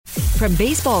From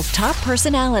baseball's top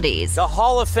personalities, the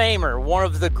Hall of Famer, one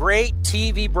of the great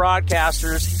TV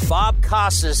broadcasters, Bob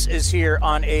Costas, is here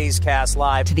on A's Cast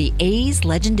Live. to the A's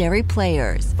legendary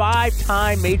players.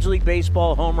 5-time Major League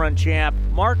Baseball home run champ,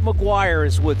 Mark McGwire,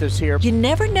 is with us here. You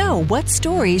never know what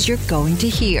stories you're going to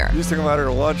hear. We used to come out here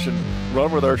to lunch and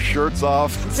run with our shirts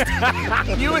off.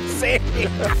 You and Sandy.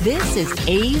 This is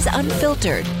A's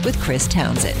Unfiltered with Chris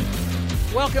Townsend.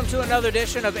 Welcome to another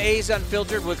edition of A's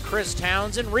Unfiltered with Chris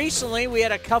Townsend. Recently, we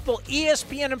had a couple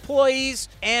ESPN employees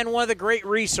and one of the great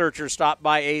researchers stop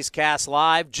by A's Cast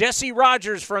Live. Jesse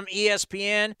Rogers from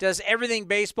ESPN does everything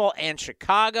baseball and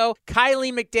Chicago.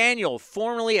 Kylie McDaniel,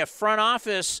 formerly a front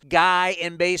office guy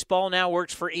in baseball, now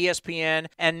works for ESPN,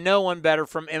 and no one better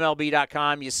from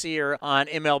MLB.com. You see her on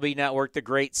MLB Network, the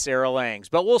great Sarah Langs.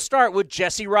 But we'll start with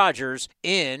Jesse Rogers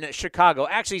in Chicago.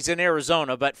 Actually, he's in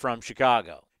Arizona, but from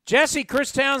Chicago. Jesse,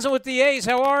 Chris Townsend with the A's.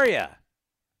 How are you?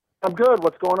 I'm good.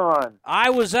 What's going on?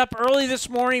 I was up early this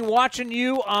morning watching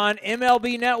you on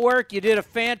MLB Network. You did a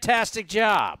fantastic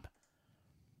job.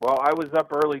 Well, I was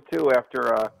up early, too, after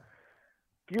a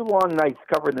few long nights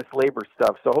covering this labor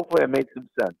stuff, so hopefully I made some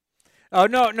sense. Oh,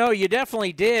 no, you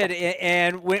definitely did.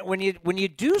 And when you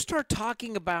do start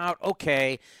talking about,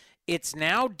 okay, it's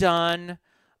now done,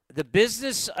 the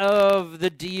business of the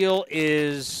deal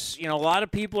is, a lot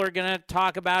of people are going to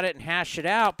talk about it and hash it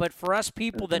out. But for us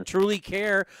people that truly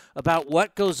care about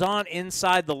what goes on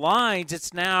inside the lines,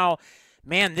 it's now,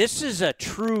 man, this is a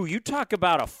true, you talk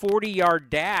about a 40-yard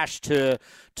dash to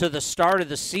the start of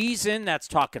the season. That's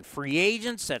talking free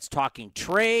agents. That's talking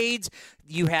trades.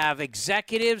 You have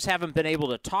executives haven't been able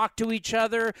to talk to each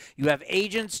other. You have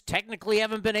agents technically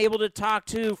haven't been able to talk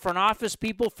to front office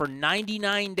people for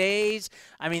 99 days.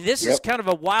 I mean, this is kind of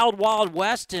a wild, wild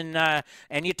west, and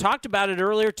you talked about it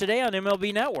earlier today on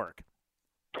MLB Network.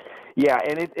 Yeah,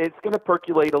 and it's going to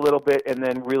percolate a little bit and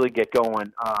then really get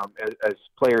going as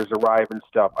players arrive and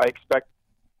stuff. I expect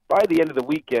by the end of the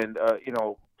weekend,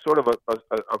 sort of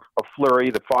a flurry.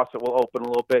 The faucet will open a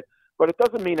little bit, but it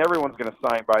doesn't mean everyone's going to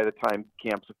sign by the time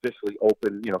camps officially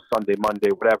open, Sunday, Monday,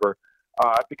 whatever,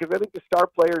 because I think the star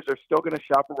players are still going to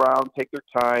shop around, take their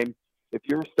time. If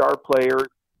you're a star player,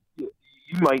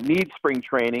 you might need spring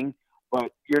training,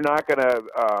 but you're not going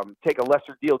to take a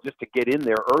lesser deal just to get in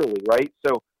there early, right?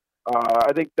 So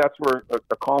I think that's where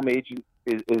a calm agent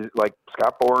is like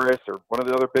Scott Boras or one of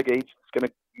the other big agents going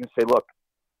to say, look,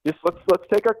 just let's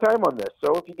take our time on this.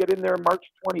 So if you get in there March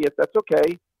 20th, that's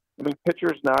okay. I mean,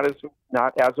 pitchers not as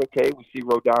okay. We see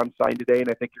Rodon signed today, and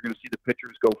I think you're going to see the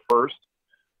pitchers go first.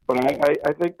 But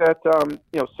I think that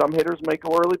some hitters might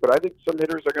go early, but I think some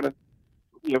hitters are going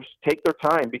to take their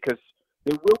time because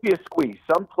there will be a squeeze.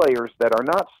 Some players that are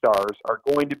not stars are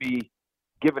going to be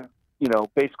given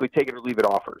basically take it or leave it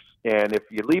offers. And if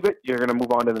you leave it, you're going to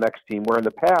move on to the next team. Where in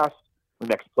the past,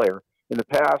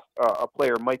 a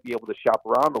player might be able to shop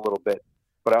around a little bit,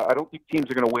 but I don't think teams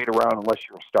are going to wait around unless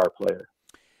you're a star player.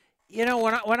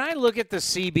 When I look at the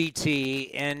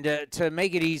CBT, and to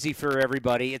make it easy for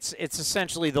everybody, it's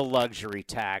essentially the luxury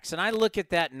tax. And I look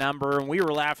at that number, and we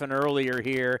were laughing earlier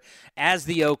here as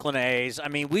the Oakland A's. I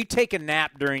mean, we take a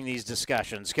nap during these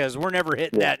discussions because we're never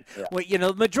hitting that. Yeah. Well,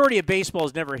 the majority of baseball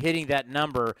is never hitting that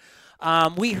number.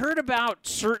 We heard about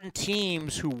certain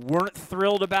teams who weren't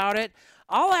thrilled about it.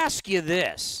 I'll ask you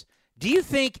this. Do you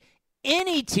think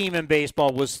any team in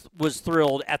baseball was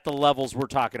thrilled at the levels we're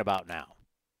talking about now?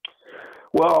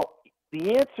 Well,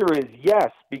 the answer is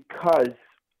yes, because,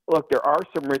 look, there are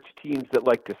some rich teams that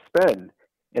like to spend,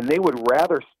 and they would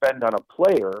rather spend on a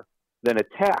player than a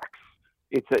tax.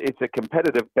 It's a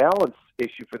competitive balance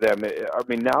issue for them. I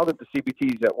mean, now that the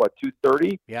CBT is at,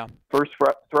 $230? Yeah. First,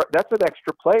 that's an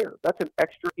extra player. That's an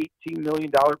extra $18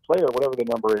 million player, whatever the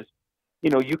number is.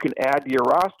 You can add to your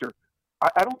roster.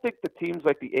 I don't think the teams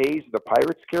like the A's or the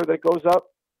Pirates care that it goes up.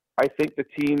 I think the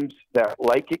teams that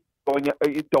like it going up,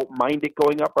 don't mind it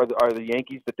going up, are the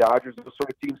Yankees, the Dodgers, those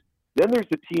sort of teams. Then there's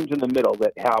the teams in the middle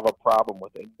that have a problem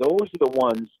with it. Those are the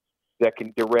ones that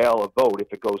can derail a vote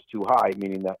if it goes too high,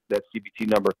 meaning that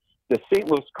CBT number. The St.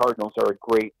 Louis Cardinals are a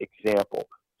great example.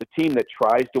 The team that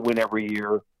tries to win every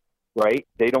year, right?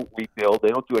 They don't rebuild. They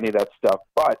don't do any of that stuff.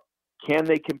 But can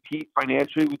they compete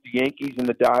financially with the Yankees and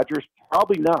the Dodgers?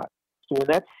 Probably not. So when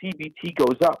that CBT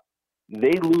goes up,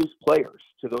 they lose players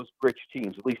to those rich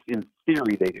teams. At least in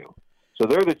theory they do. So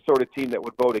they're the sort of team that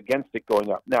would vote against it going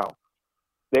up. Now,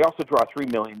 they also draw $3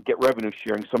 million, get revenue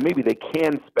sharing, so maybe they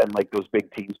can spend like those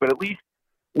big teams. But at least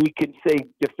we can say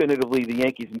definitively the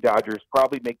Yankees and Dodgers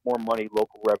probably make more money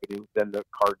local revenue than the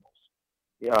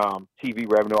Cardinals,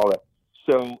 TV revenue, all that.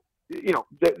 So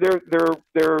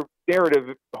their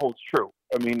narrative holds true.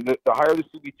 I mean, the higher the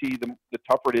CBT, the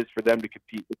tougher it is for them to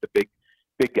compete with the big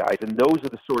guys. And those are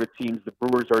the sort of teams, the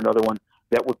Brewers are another one,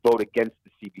 that would vote against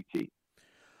the CBT.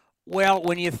 Well,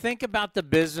 when you think about the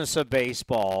business of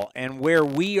baseball and where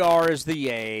we are as the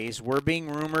A's, we're being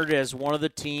rumored as one of the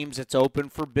teams that's open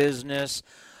for business,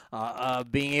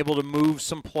 being able to move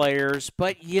some players.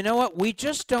 But you know what? We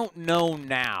just don't know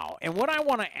now. And what I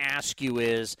want to ask you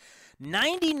is,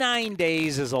 99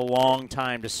 days is a long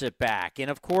time to sit back. And,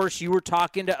 of course, you were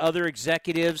talking to other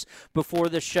executives before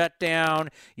the shutdown.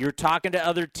 You're talking to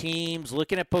other teams,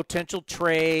 looking at potential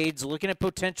trades, looking at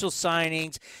potential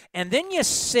signings. And then you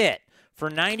sit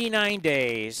for 99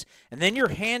 days, and then you're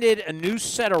handed a new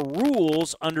set of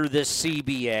rules under this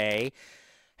CBA.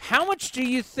 How much do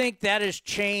you think that has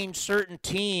changed certain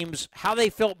teams, how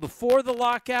they felt before the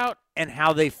lockout and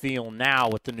how they feel now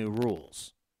with the new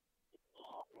rules?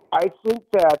 I think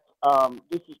that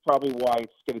this is probably why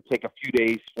it's going to take a few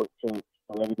days for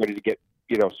everybody to get,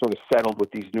 sort of settled with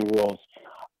these new rules.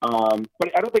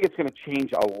 But I don't think it's going to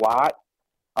change a lot.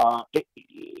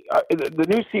 The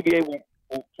new CBA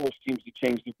won't force teams to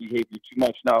change their behavior too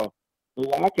much. Now, the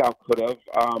lockout could have.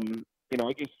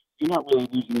 I guess you're not really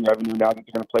losing revenue now that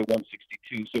they're going to play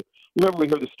 162. So remember we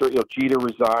heard the story, Jeter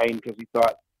resigned because he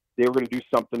thought they were going to do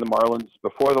something to the Marlins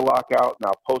before the lockout.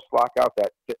 Now, post-lockout,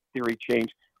 that theory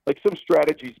changed. Like, some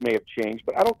strategies may have changed,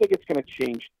 but I don't think it's going to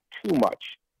change too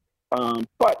much.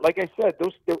 But like I said,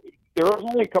 there are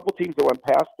only a couple teams that went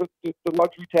past the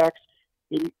luxury tax.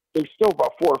 There's still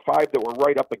about 4 or 5 that were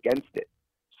right up against it.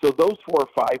 So those 4 or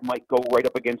 5 might go right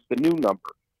up against the new number.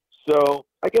 So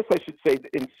I guess I should say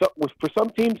that for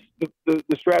some teams,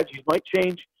 the strategies might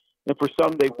change, and for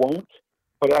some they won't.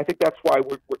 But I think that's why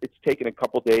it's taken a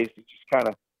couple days to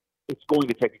just it's going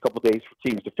to take a couple days for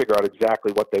teams to figure out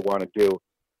exactly what they want to do.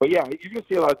 But, yeah, you're going to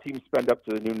see a lot of teams spend up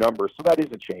to the new number, so that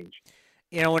is a change.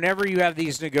 Whenever you have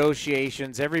these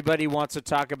negotiations, everybody wants to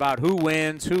talk about who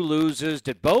wins, who loses,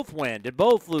 did both win, did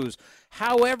both lose,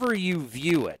 however you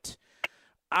view it.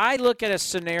 I look at a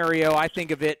scenario, I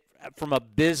think of it from a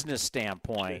business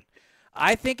standpoint.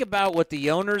 I think about what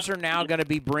the owners are now going to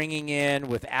be bringing in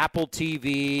with Apple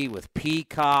TV, with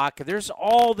Peacock. There's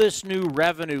all this new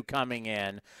revenue coming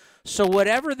in. So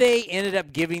whatever they ended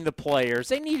up giving the players,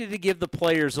 they needed to give the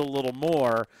players a little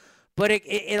more, but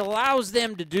it allows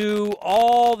them to do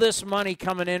all this money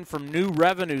coming in from new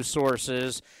revenue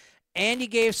sources, and you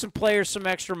gave some players some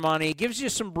extra money. It gives you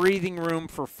some breathing room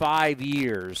for 5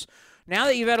 years. Now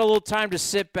that you've had a little time to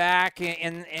sit back,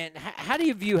 and how do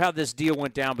you view how this deal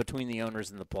went down between the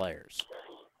owners and the players?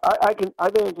 I think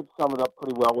I can sum it up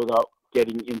pretty well without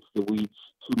getting into the weeds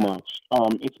too much.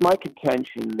 It's my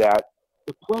contention that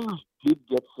the players did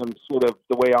get some sort of,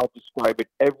 the way I'll describe it,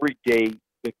 everyday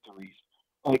victories.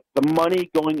 Like, the money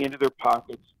going into their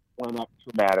pockets went up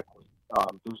dramatically.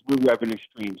 There's new revenue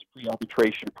streams,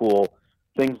 pre-arbitration pool,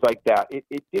 things like that.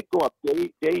 It did go up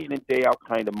day in and day out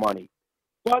kind of money.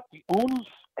 But the owners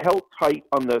held tight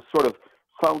on the sort of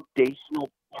foundational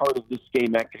part of this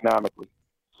game economically.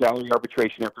 Salary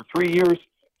arbitration after 3 years,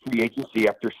 free agency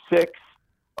after 6.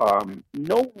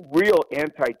 No real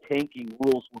anti-tanking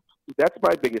rules. That's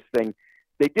my biggest thing.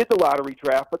 They did the lottery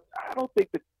draft, but I don't think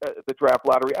that the draft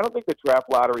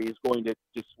lottery is going to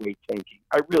dissuade tanking.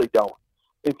 I really don't.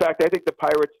 In fact, I think the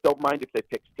Pirates don't mind if they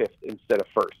pick 5th instead of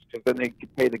 1st, because then they can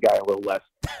pay the guy a little less.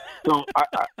 So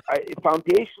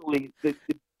foundationally,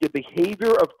 the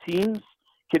behavior of teams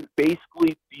can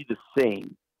basically be the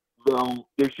same, though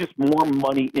there's just more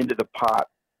money into the pot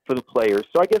for the players.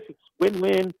 So I guess it's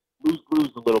win-win,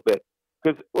 lose-lose a little bit.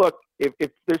 Because, look, if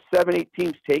there's 7, 8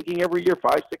 teams taking every year,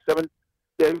 5, 6, 7,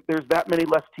 there's that many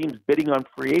less teams bidding on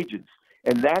free agents.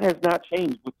 And that has not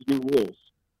changed with the new rules.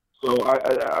 So,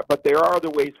 but there are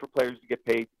other ways for players to get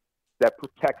paid that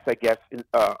protects, I guess,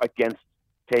 against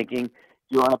tanking. If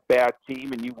you're on a bad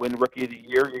team and you win Rookie of the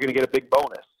Year, you're going to get a big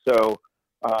bonus. So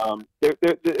they're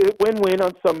win-win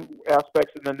on some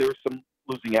aspects, and then there's some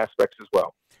losing aspects as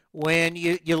well. When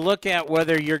you look at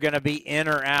whether you're going to be in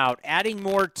or out, adding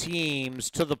more teams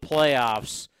to the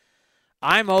playoffs,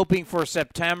 I'm hoping for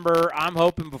September. I'm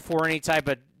hoping before any type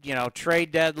of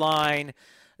trade deadline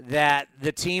that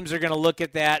the teams are going to look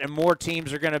at that, and more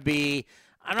teams are going to be,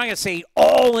 I'm not going to say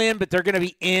all in, but they're going to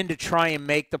be in to try and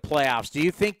make the playoffs. Do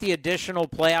you think the additional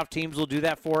playoff teams will do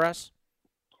that for us?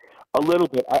 A little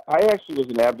bit. I actually was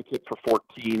an advocate for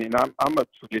 14, and I'm a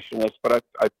traditionalist, but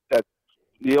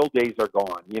the old days are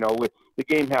gone. The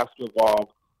game has to evolve.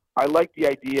 I like the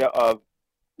idea of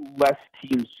less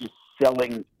teams just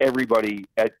selling everybody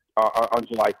on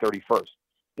July 31st.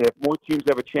 And if more teams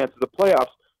have a chance of the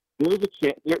playoffs,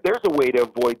 there's a way to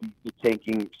avoid the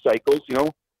tanking cycles.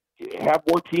 have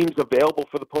more teams available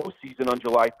for the postseason on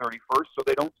July 31st so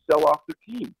they don't sell off their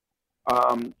team.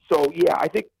 I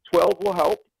think 12 will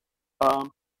help.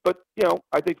 But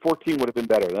I think 14 would have been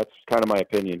better. That's kind of my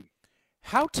opinion.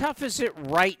 How tough is it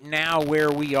right now where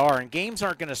we are? And games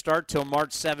aren't going to start till March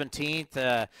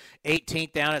 17th,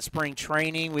 18th down at spring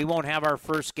training. We won't have our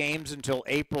first games until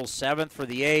April 7th for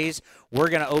the A's. We're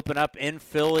going to open up in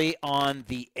Philly on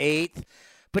the 8th.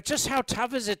 But just how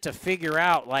tough is it to figure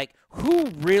out,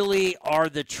 who really are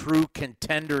the true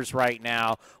contenders right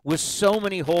now with so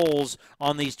many holes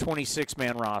on these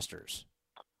 26-man rosters?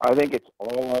 I think it's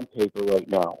all on paper right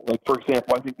now. For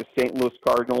example, I think the St. Louis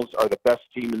Cardinals are the best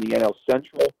team in the NL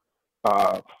Central,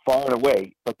 far and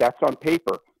away, but that's on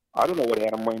paper. I don't know what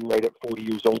Adam Wainwright at 40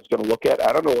 years old is going to look at.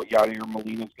 I don't know what Yadier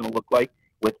Molina is going to look like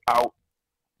without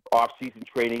off-season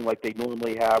training like they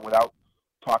normally have, without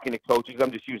talking to coaches.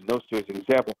 I'm just using those two as an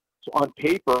example. So on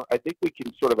paper, I think we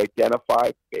can sort of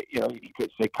identify, you could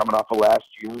say coming off of last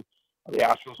year, the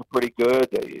Astros are pretty good,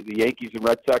 the Yankees and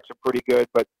Red Sox are pretty good,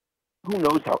 but who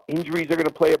knows how injuries are going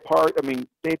to play a part. I mean,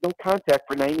 they had no contact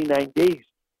for 99 days.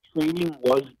 Training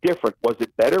was different. Was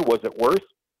it better? Was it worse?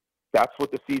 That's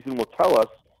what the season will tell us.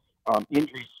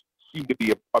 Injuries seem to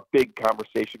be a big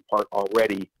conversation part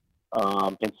already.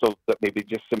 And so that maybe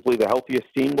just simply the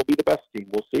healthiest team will be the best team.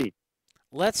 We'll see.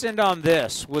 Let's end on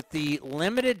this. With the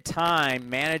limited time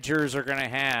managers are going to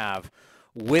have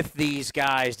with these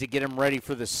guys to get them ready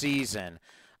for the season,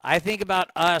 I think about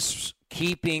us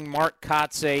keeping Mark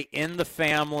Kotsay in the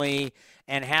family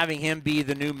and having him be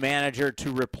the new manager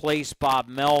to replace Bob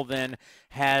Melvin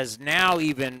has now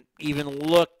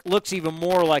looks even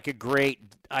more like a great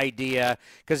idea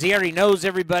because he already knows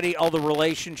everybody, all the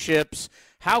relationships.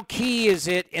 How key is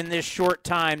it in this short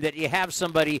time that you have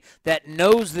somebody that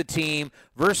knows the team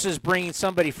versus bringing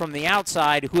somebody from the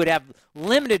outside who would have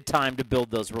limited time to build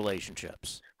those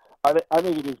relationships? I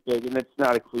think it is big, and it's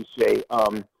not a cliche.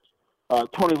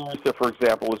 Tony La Russa, for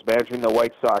example, was managing the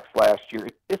White Sox last year.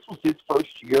 This was his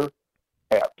first year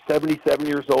at 77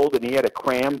 years old, and he had to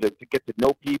cram to get to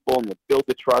know people and to build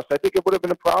the trust. I think it would have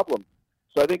been a problem.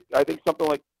 So I think something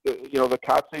like the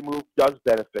Kotsay move does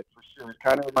benefit for sure. It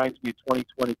kind of reminds me of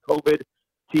 2020 COVID.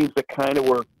 Teams that kind of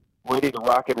were ready to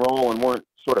rock and roll and weren't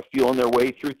sort of feeling their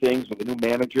way through things with a new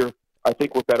manager. I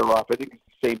think we're better off. I think it's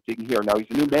the same thing here. Now he's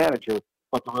a new manager,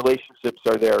 but the relationships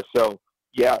are there. So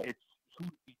yeah,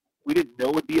 we didn't know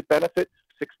it would be a benefit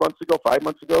 6 months ago, 5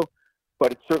 months ago,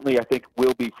 but it certainly, I think,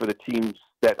 will be for the teams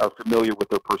that are familiar with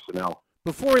their personnel.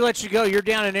 Before we let you go, you're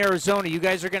down in Arizona. You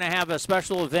guys are going to have a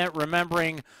special event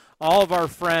remembering all of our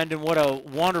friend and what a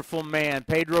wonderful man,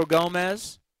 Pedro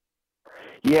Gomez.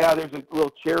 Yeah, there's a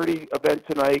little charity event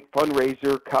tonight,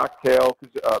 fundraiser, cocktail,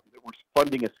 because we're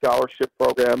funding a scholarship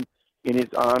program in his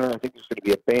honor. I think there's going to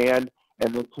be a band.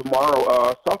 And then tomorrow,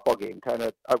 a softball game, kind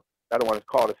of, I don't want to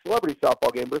call it a celebrity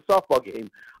softball game, but a softball game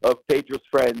of Pedro's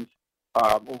friends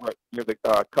over near the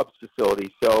Cubs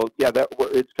facility. So, yeah,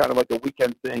 it's kind of like a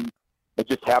weekend thing. It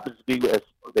just happens to be as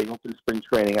they open spring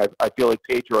training. I feel like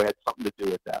Pedro had something to do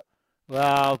with that.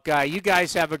 Well, Guy, you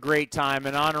guys have a great time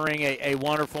in honoring a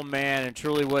wonderful man and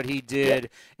truly what he did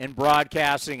in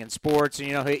broadcasting and sports. And,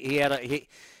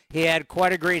 he had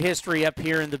quite a great history up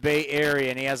here in the Bay Area,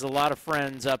 and he has a lot of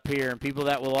friends up here and people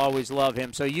that will always love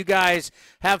him. So you guys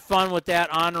have fun with that,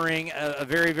 honoring a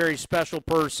very, very special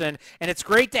person. And it's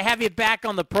great to have you back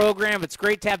on the program. It's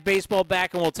great to have baseball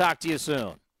back, and we'll talk to you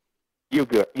soon. You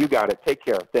got it. Take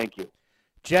care. Thank you.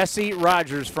 Jesse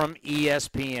Rogers from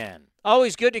ESPN.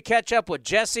 Always good to catch up with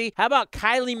Jesse. How about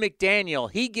Kiley McDaniel?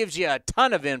 He gives you a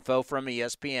ton of info from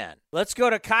ESPN. Let's go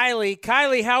to Kiley.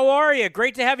 Kiley, how are you?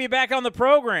 Great to have you back on the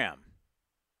program.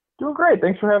 Doing great.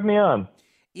 Thanks for having me on.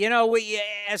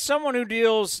 As someone who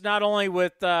deals not only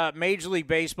with Major League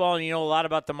Baseball and a lot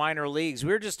about the minor leagues,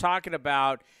 we were just talking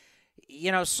about,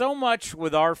 so much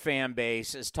with our fan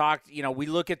base is we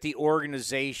look at the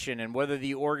organization and whether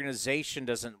the organization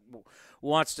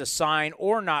wants to sign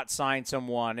or not sign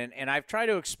someone. And I've tried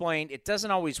to explain it doesn't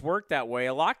always work that way.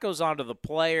 A lot goes on to the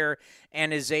player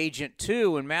and his agent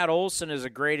too. And Matt Olson is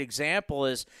a great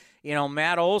example.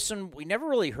 Matt Olson, we never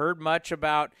really heard much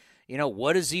about,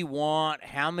 what does he want,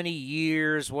 how many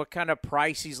years, what kind of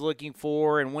price he's looking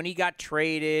for. And when he got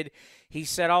traded, he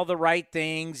said all the right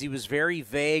things. He was very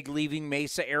vague leaving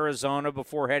Mesa, Arizona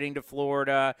before heading to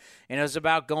Florida. And it was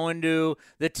about going to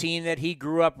the team that he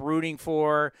grew up rooting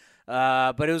for.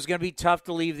 but it was going to be tough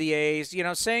to leave the A's,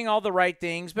 saying all the right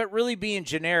things, but really being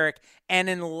generic. And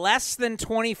in less than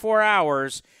 24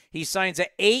 hours, he signs an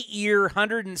 8-year,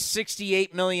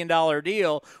 $168 million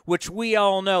deal, which we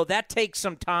all know that takes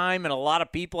some time, and a lot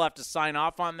of people have to sign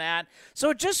off on that. So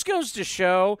it just goes to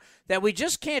show that we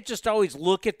just can't just always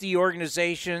look at the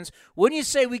organizations. Wouldn't you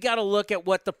say we got to look at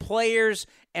what the players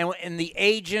and the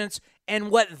agents and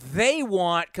what they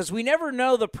want, because we never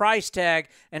know the price tag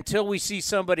until we see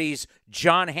somebody's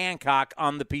John Hancock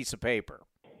on the piece of paper.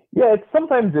 Yeah,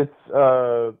 sometimes it's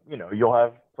you'll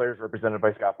have players represented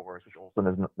by Scott Boras, which Olson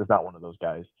is not one of those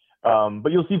guys.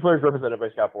 But you'll see players represented by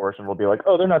Scott Boras, and we'll be like,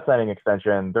 oh, they're not signing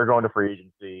extension, they're going to free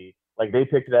agency. Like, they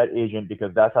picked that agent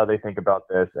because that's how they think about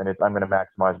this, and I'm going to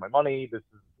maximize my money. This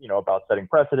is about setting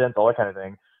precedents, all that kind of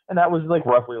thing. And that was like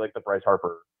roughly like the Bryce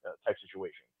Harper type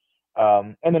situation.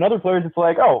 And then other players, it's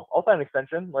like, oh, I'll sign an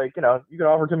extension. Like, you can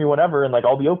offer it to me whenever, and like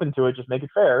I'll be open to it. Just make it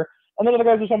fair. And then other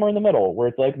guys are somewhere in the middle, where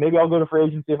it's like, maybe I'll go to free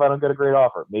agency if I don't get a great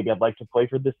offer. Maybe I'd like to play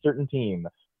for this certain team.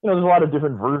 There's a lot of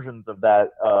different versions of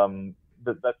that.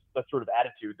 That sort of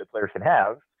attitude that players can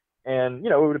have. And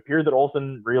it would appear that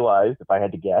Olson realized, if I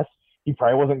had to guess, he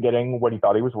probably wasn't getting what he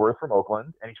thought he was worth from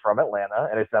Oakland, and he's from Atlanta,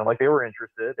 and it sounded like they were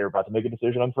interested. They were about to make a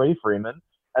decision on Freddie Freeman.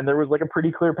 And there was like a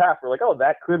pretty clear path. We're like, oh,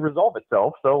 that could resolve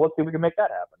itself. So let's see if we can make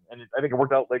that happen. And I think it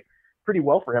worked out like pretty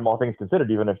well for him, all things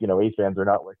considered, even if, A's fans are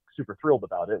not like super thrilled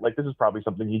about it. Like, this is probably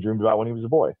something he dreamed about when he was a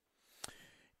boy.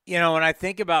 When I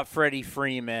think about Freddie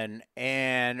Freeman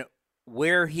and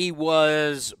where he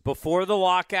was before the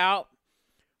lockout,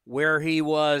 where he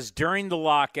was during the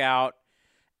lockout,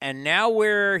 and now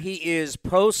where he is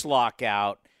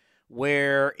post-lockout,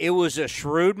 where it was a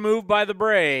shrewd move by the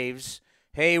Braves.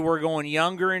 Hey, we're going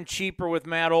younger and cheaper with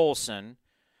Matt Olson.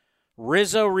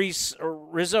 Rizzo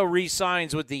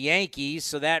re-signs with the Yankees,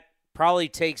 so that probably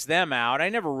takes them out. I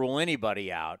never rule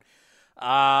anybody out.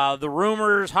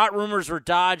 The hot rumors were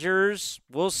Dodgers.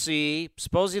 We'll see.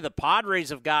 Supposedly the Padres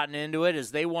have gotten into it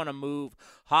as they want to move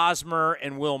Hosmer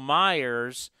and Will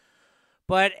Myers.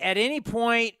 But at any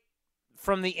point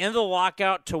from the end of the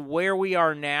lockout to where we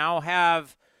are now,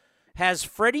 has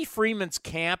Freddie Freeman's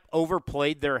camp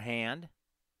overplayed their hand?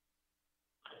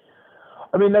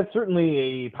 I mean, that's certainly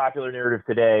a popular narrative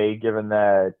today, given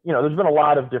that, there's been a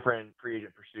lot of different free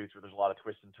agent pursuits where there's a lot of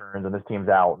twists and turns, and this team's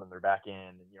out, and then they're back in,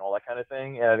 and, all that kind of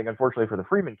thing. And I think, unfortunately, for the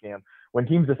Freeman camp, when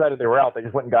teams decided they were out, they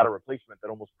just went and got a replacement that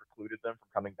almost precluded them from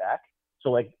coming back.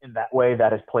 So, like, in that way,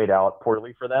 that has played out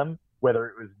poorly for them, whether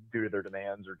it was due to their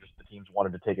demands or just the teams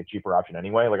wanted to take a cheaper option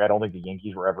anyway. Like, I don't think the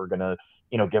Yankees were ever going to,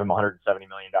 give him $170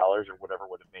 million or whatever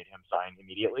would have made him sign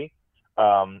immediately.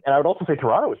 And I would also say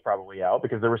Toronto was probably out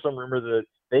because there was some rumor that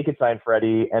they could sign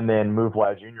Freddie and then move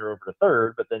Vlad Jr. over to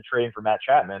third, but then trading for Matt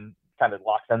Chapman kind of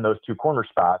locks in those two corner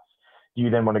spots. Do you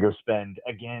then want to go spend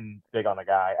again big on a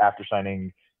guy after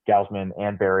signing Gausman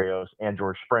and Berrios and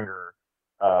George Springer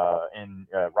and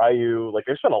Ryu? Like,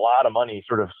 they've spent a lot of money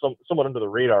sort of somewhat under the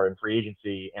radar in free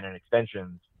agency and in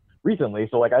extensions recently.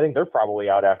 So, like, I think they're probably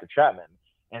out after Chapman.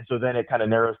 And so then it kind of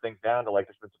narrows things down to, like,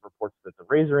 there's been some reports that the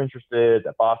Rays are interested,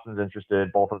 that Boston's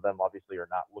interested. Both of them obviously are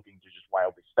not looking to just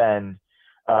wildly spend.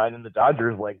 And then the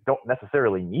Dodgers, like, don't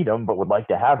necessarily need him, but would like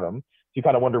to have him. So you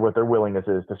kind of wonder what their willingness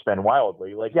is to spend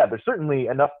wildly. Like, yeah, there's certainly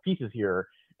enough pieces here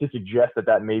to suggest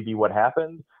that may be what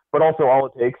happened. But also all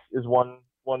it takes is one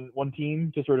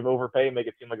team to sort of overpay and make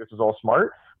it seem like this is all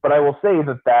smart. But I will say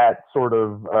that sort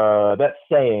of that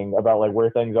saying about, like, where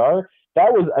things are,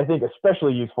 that was, I think,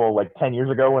 especially useful like 10 years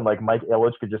ago when, like, Mike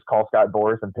Ilitch could just call Scott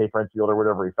Boras and pay for infield or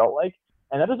whatever he felt like.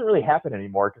 And that doesn't really happen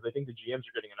anymore because I think the GMs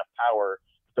are getting enough power.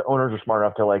 The owners are smart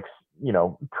enough to, like,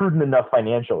 prudent enough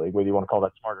financially, whether you want to call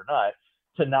that smart or not,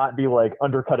 to not be, like,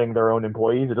 undercutting their own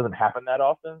employees. It doesn't happen that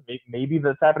often. Maybe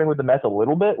that's happening with the Mets a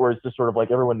little bit, where it's just sort of like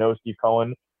everyone knows Steve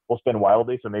Cohen will spend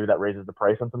wildly, so maybe that raises the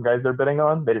price on some guys they're bidding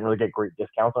on. They didn't really get great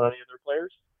discounts on any of their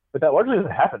players. But that largely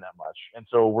doesn't happen that much. And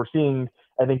so we're seeing,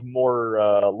 I think, more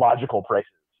logical prices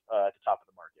at the top of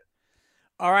the market.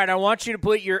 All right, I want you to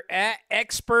put your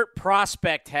expert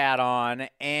prospect hat on,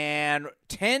 and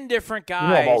 10 different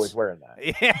guys. I'm always wearing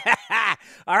that. Yeah.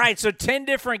 All right, so 10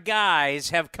 different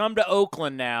guys have come to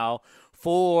Oakland now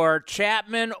for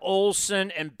Chapman,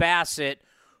 Olson, and Bassett.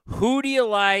 Who do you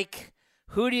like?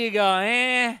 Who do you go,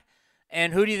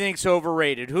 and who do you think's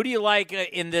overrated? Who do you like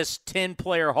in this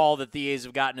 10-player haul that the A's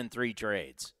have gotten in 3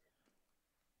 trades?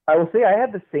 I will say I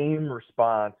had the same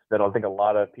response that I think a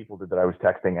lot of people did that I was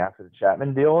texting after the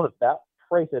Chapman deal. That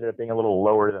price ended up being a little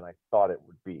lower than I thought it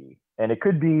would be. And it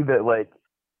could be that, like,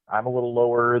 I'm a little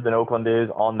lower than Oakland is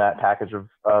on that package of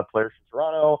players from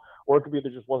Toronto, or it could be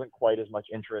there just wasn't quite as much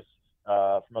interest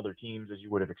from other teams as you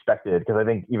would have expected, because I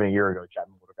think even a year ago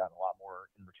Chapman would have gotten a lot more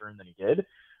in return than he did.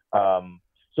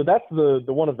 So that's the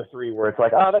one of the three where it's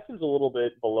like, that seems a little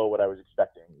bit below what I was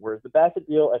expecting. Whereas the Bassett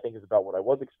deal, I think, is about what I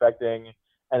was expecting.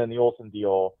 And then the Olson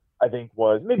deal, I think,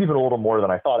 was maybe even a little more than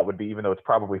I thought it would be, even though it's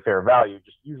probably fair value.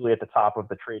 Just usually at the top of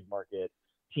the trade market,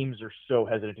 teams are so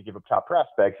hesitant to give up top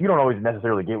prospects. You don't always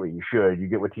necessarily get what you should. You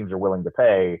get what teams are willing to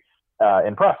pay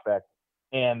in prospects.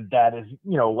 And that is,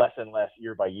 less and less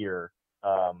year by year.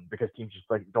 Because teams just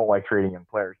don't like trading in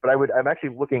players. But I'm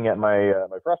actually looking at my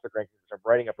my prospect rankings, which I'm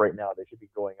writing up right now. They should be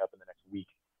going up in the next week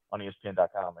on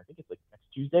ESPN.com. I think it's next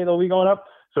Tuesday they'll be going up.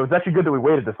 So it's actually good that we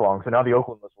waited this long. So now the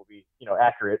Oakland list will be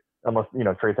accurate, unless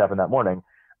trades happen that morning.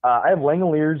 I have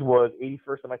Langeliers was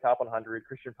 81st in my top 100.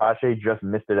 Christian Pache just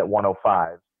missed it at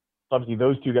 105. So obviously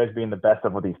those two guys being the best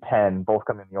of these 10 both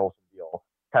come in the Olson deal.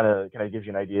 Kind of gives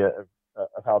you an idea of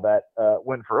how that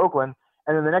went for Oakland.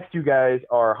 And then the next two guys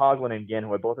are Hoglund and Ginn,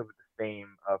 who I both have with the same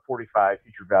 45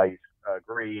 future values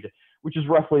grade, which is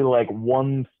roughly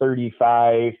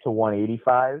 135 to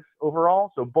 185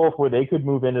 overall. So both where they could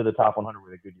move into the top 100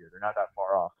 with a good year. They're not that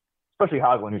far off, especially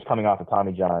Hoglund, who's coming off of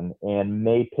Tommy John and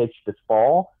may pitch this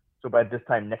fall. So by this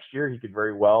time next year, he could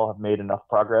very well have made enough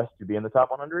progress to be in the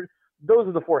top 100. Those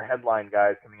are the four headline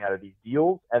guys coming out of these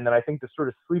deals. And then I think the sort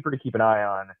of sleeper to keep an eye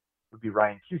on would be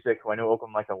Ryan Cusick, who I know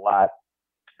Oakland liked a lot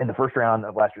in the first round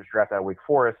of last year's draft out of Wake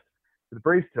Forest. The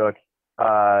Braves took.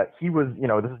 He was,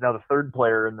 this is now the third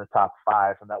player in the top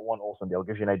 5 from that one Olson deal.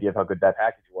 Gives you an idea of how good that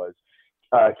package was.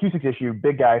 Cusick's issue,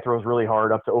 big guy, throws really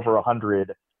hard, up to over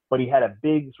 100, but he had a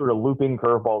big sort of looping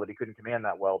curveball that he couldn't command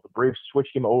that well. The Braves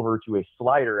switched him over to a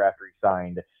slider after he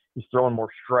signed. He's throwing more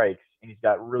strikes, and he's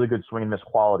got really good swing and miss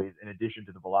qualities in addition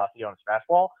to the velocity on his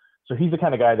fastball. So he's the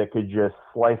kind of guy that could just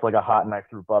slice like a hot knife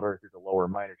through butter through the lower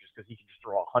minors, just because he can just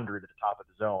throw 100 at the top of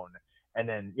the zone and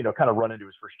then, kind of run into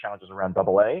his first challenges around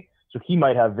Double-A. So he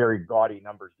might have very gaudy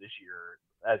numbers this year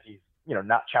as he's,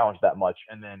 not challenged that much,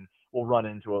 and then we'll run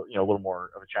into a little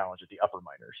more of a challenge at the upper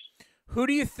minors. Who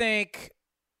do you think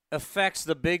affects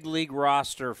the big league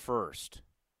roster first?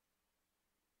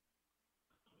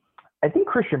 I think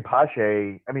Christian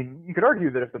Pache, you could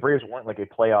argue that if the Braves weren't a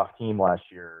playoff team last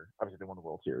year, obviously they won the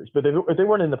World Series, but if they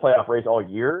weren't in the playoff race all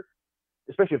year,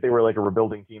 especially if they were a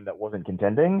rebuilding team that wasn't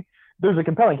contending, there's a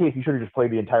compelling case he should have just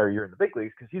played the entire year in the big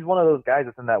leagues, because he's one of those guys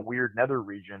that's in that weird nether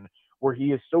region where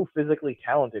he is so physically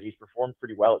talented. He's performed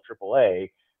pretty well at AAA,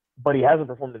 but he hasn't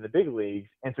performed in the big leagues,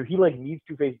 and so he needs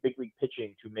to face big league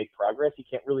pitching to make progress. He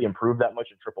can't really improve that much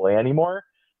in AAA anymore.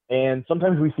 And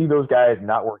sometimes we see those guys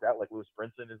not work out. Lewis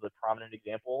Brinson is a prominent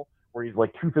example where he's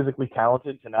too physically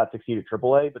talented to not succeed at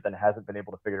AAA, but then hasn't been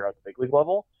able to figure out the big league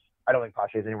level. I don't think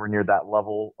Pache is anywhere near that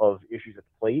level of issues at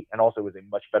the plate, and also is a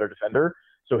much better defender.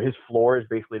 So his floor is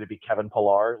basically to be Kevin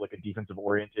Pillar, a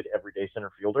defensive-oriented, everyday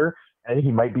center fielder. And I think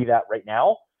he might be that right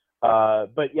now.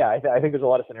 But yeah, I think there's a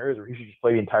lot of scenarios where he should just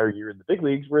play the entire year in the big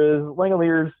leagues, whereas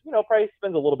Langeliers, probably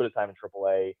spends a little bit of time in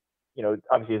AAA.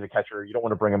 Obviously as a catcher, you don't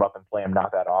want to bring him up and play him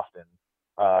not that often.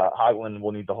 Hoglund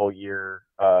will need the whole year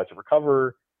to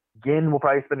recover. Ginn will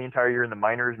probably spend the entire year in the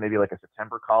minors, maybe a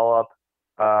September call-up.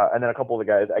 And then a couple of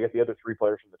the guys, I guess the other three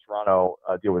players from the Toronto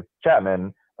deal with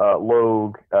Chapman,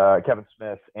 Logue, Kevin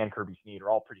Smith, and Kirby Snead are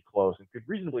all pretty close and could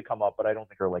reasonably come up, but I don't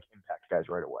think are impact guys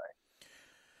right away.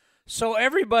 So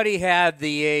everybody had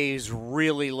the A's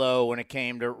really low when it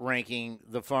came to ranking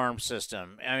the farm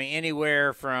system.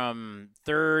 Anywhere from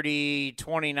 30,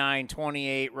 29,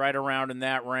 28, right around in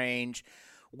that range.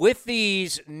 With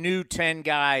these new 10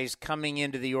 guys coming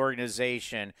into the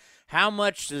organization, how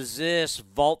much does this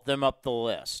vault them up the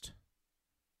list?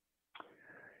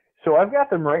 So I've got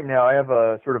them right now. I have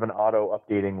a sort of an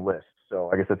auto-updating list, so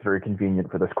I guess that's very convenient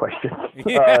for this question.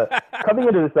 Coming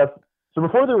into this stuff, so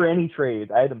before there were any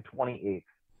trades, I had them 28th,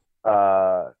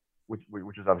 which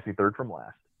is obviously third from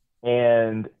last.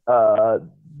 And,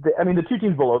 the two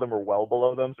teams below them were well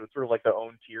below them, so it's sort of their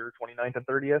own tier, 29th and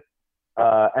 30th.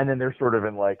 And then they're sort of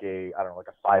in a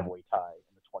five-way tie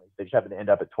in the 20s. They just happen to end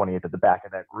up at 20th at the back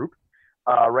of that group.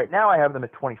 Right now I have them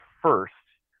at 21st,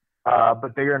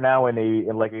 but they are now in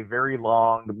a very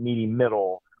long, meaty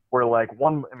middle where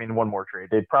one more trade.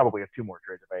 They'd probably have two more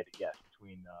trades if I had to guess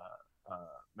between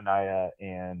Minaya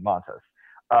and Montes.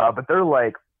 But they're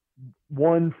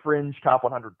one fringe top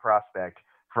 100 prospect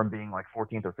from being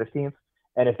 14th or 15th.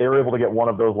 And if they were able to get one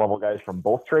of those level guys from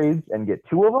both trades and get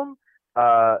two of them,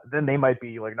 then they might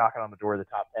be knocking on the door of the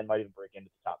top 10, might even break into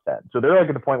the top 10. So they're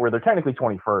at the point where they're technically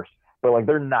 21st, but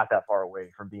they're not that far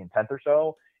away from being 10th or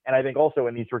so. And I think also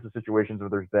in these sorts of situations where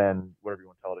there's been, whatever you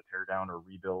want to call it, a tear down or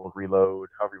rebuild, reload,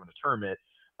 however you want to term it,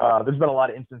 there's been a lot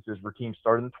of instances where teams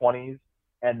start in the 20s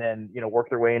and then, work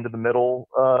their way into the middle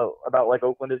about like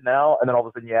Oakland is now. And then all of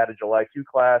a sudden you add a July 2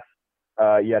 class,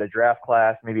 you add a draft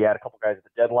class, maybe add a couple guys at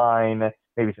the deadline,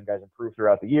 maybe some guys improve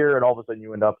throughout the year, and all of a sudden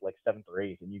you end up like 7th or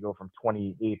 8th, and you go from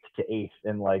 28th to 8th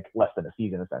in like less than a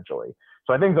season, essentially.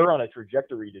 So I think they're on a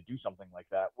trajectory to do something like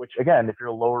that, which, again, if you're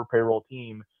a lower payroll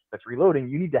team that's reloading,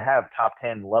 you need to have top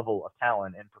 10 level of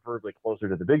talent and preferably closer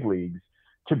to the big leagues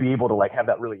to be able to like have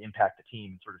that really impact the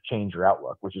team and sort of change your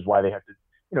outlook, which is why they have to,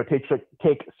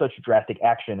 take such drastic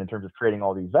action in terms of trading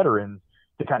all these veterans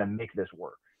to kind of make this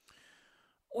work.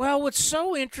 Well, what's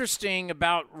so interesting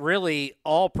about really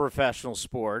all professional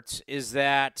sports is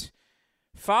that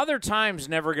Father Time's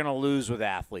never going to lose with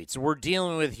athletes. We're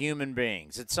dealing with human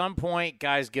beings. At some point,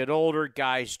 guys get older,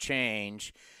 guys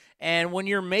change. And when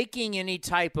you're making any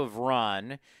type of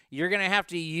run, you're going to have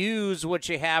to use what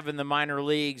you have in the minor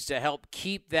leagues to help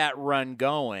keep that run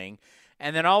going.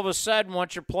 And then all of a sudden,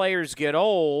 once your players get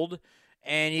old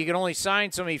and you can only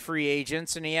sign so many free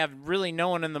agents and you have really no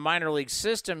one in the minor league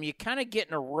system, you kind of get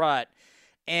in a rut.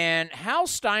 And Hal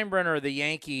Steinbrenner of the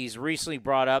Yankees recently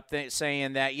brought up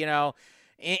saying that,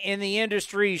 in the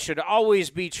industry, you should always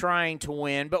be trying to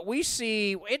win. But we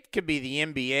see it could be the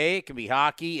NBA, it could be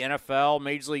hockey, NFL,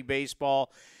 Major League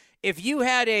Baseball. If you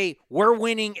had a we're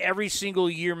winning every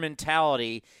single year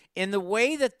mentality, in the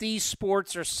way that these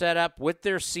sports are set up with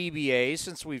their CBAs,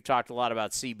 since we've talked a lot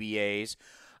about CBAs,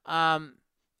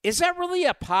 is that really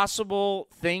a possible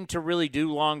thing to really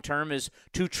do long term, is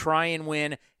to try and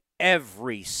win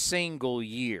every single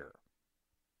year?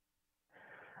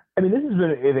 I mean, this has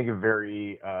been, I think, a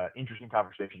very interesting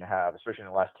conversation to have, especially in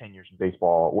the last 10 years in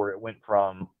baseball, where it went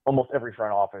from almost every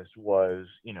front office was,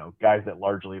 guys that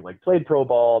largely like played pro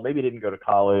ball, maybe didn't go to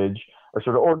college, or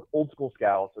sort of old school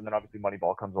scouts. And then obviously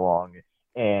Moneyball comes along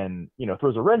and,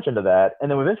 throws a wrench into that.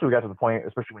 And then eventually we got to the point,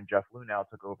 especially when Jeff Luhnow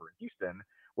took over in Houston,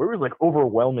 where it was like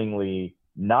overwhelmingly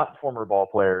not former ball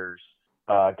players,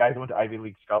 guys that went to Ivy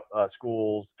League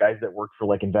schools, guys that worked for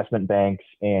like investment banks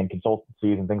and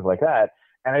consultancies and things like that.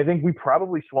 And I think we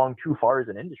probably swung too far as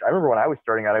an industry. I remember when I was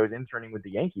starting out, I was interning with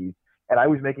the Yankees, and I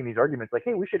was making these arguments like,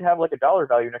 hey, we should have like a dollar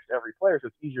value next to every player so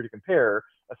it's easier to compare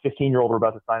a 15-year-old we're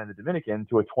about to sign in the Dominican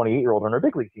to a 28-year-old on our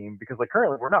big league team, because like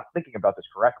currently we're not thinking about this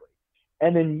correctly.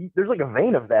 And then there's like a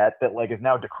vein of that like is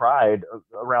now decried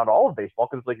around all of baseball,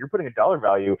 because it's like you're putting a dollar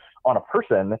value on a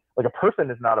person. Like a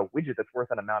person is not a widget that's worth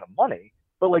an amount of money.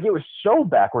 But like it was so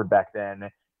backward back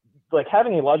then. Like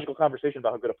having a logical conversation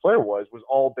about how good a player was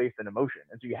all based in emotion.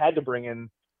 And so you had to bring in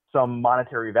some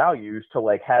monetary values to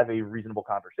like have a reasonable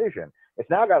conversation. It's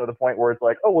now got to the point where it's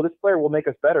like, oh, well, this player will make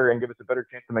us better and give us a better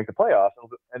chance to make the playoffs.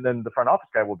 And then the front office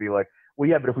guy will be like, well,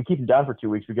 yeah, but if we keep him down for 2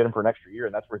 weeks, we get him for an extra year,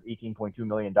 and that's worth $18.2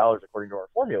 million according to our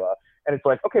formula. And it's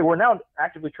like, okay, we're now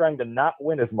actively trying to not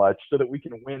win as much so that we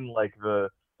can win like the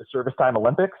service time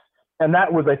Olympics. And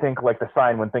that was, I think, like the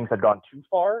sign when things had gone too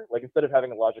far. Like instead of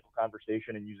having a logical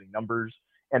conversation and using numbers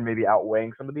and maybe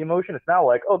outweighing some of the emotion, it's now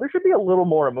like, oh, there should be a little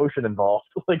more emotion involved.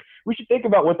 Like we should think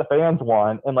about what the fans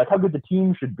want and like how good the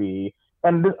team should be.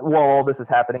 And while all this is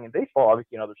happening in baseball,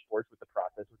 obviously in other sports with the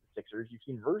process with the Sixers, you've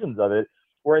seen versions of it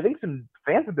where I think some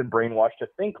fans have been brainwashed to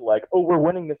think like, oh, we're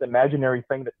winning this imaginary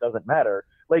thing that doesn't matter.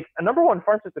 Like a number one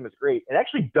farm system is great. It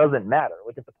actually doesn't matter.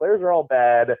 Like if the players are all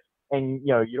bad, and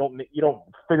you don't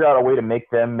figure out a way to make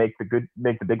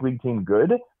the big league team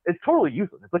good, it's totally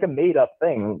useless. It's like a made up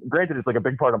thing. Granted, it's like a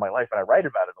big part of my life and I write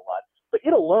about it a lot, but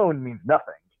it alone means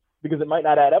nothing because it might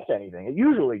not add up to anything. It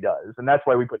usually does, and that's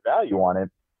why we put value on it.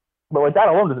 But like that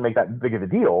alone doesn't make that big of a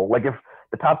deal. Like if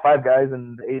the top 5 guys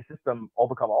in the A system all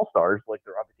become all-stars, like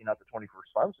they're obviously not the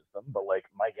 21st farm system, but like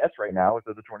my guess right now is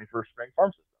they're the 21st ranked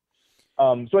farm system.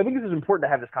 So I think this is important to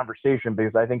have this conversation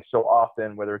because I think so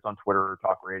often, whether it's on Twitter or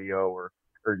talk radio or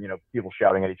people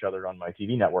shouting at each other on my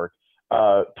TV network,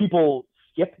 people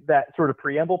skip that sort of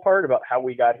preamble part about how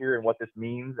we got here and what this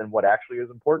means and what actually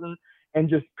is important, and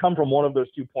just come from one of those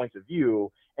 2 points of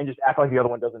view and just act like the other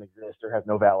one doesn't exist or has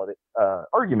no valid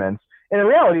arguments. And in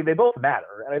reality, they both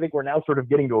matter. And I think we're now sort of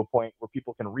getting to a point where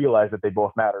people can realize that they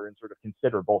both matter and sort of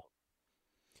consider both.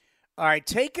 All right,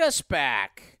 take us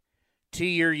back to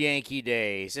your Yankee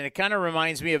days, and it kind of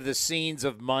reminds me of the scenes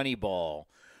of Moneyball.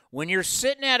 When you're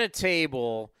sitting at a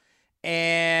table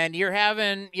and you're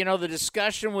having, the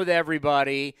discussion with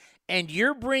everybody, and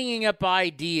you're bringing up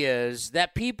ideas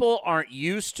that people aren't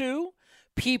used to,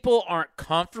 people aren't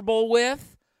comfortable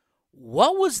with.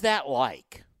 What was that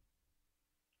like?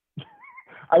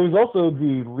 I was also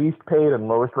the least paid and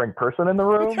lowest ranked person in the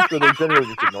room, so they generally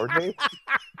just ignored me.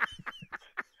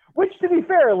 Which, to be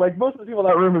fair, like most of the people in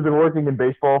that room have been working in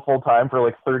baseball full time for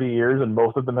like 30 years, and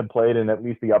most of them had played in at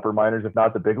least the upper minors, if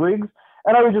not the big leagues.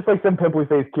 And I was just like some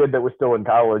pimply-faced kid that was still in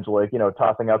college, like,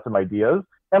 tossing out some ideas.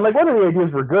 And like whether the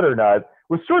ideas were good or not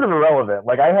was sort of irrelevant.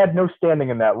 Like I had no standing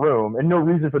in that room and no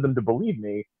reason for them to believe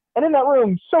me. And in that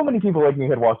room, so many people like me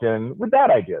had walked in with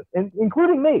bad ideas,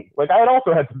 including me. Like I had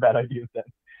also had some bad ideas then.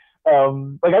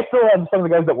 Like I still have some of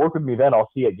the guys that work with me then I'll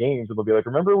see at games and they'll be like,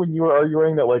 remember when you were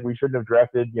arguing that like we shouldn't have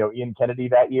drafted, Ian Kennedy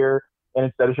that year and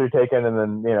instead of should have taken and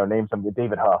then, name some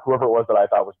David Huff, whoever it was that I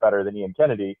thought was better than Ian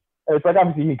Kennedy. And it's like,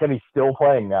 obviously Ian Kennedy's still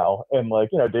playing now. And like,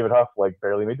 David Huff like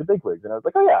barely made the big leagues. And I was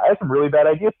like, oh yeah, I had some really bad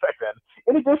ideas back then,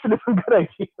 in addition to some good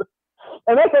ideas.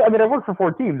 And I worked for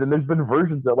 4 teams and there's been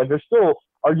versions of like, there's still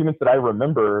arguments that I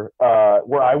remember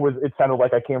where it sounded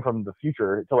like I came from the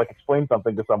future to like explain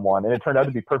something to someone and it turned out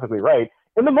to be perfectly right.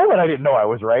 In the moment, I didn't know I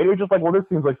was right. It was just like, well, this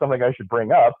seems like something I should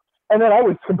bring up. And then I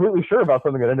was completely sure about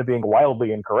something that ended up being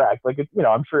wildly incorrect. Like,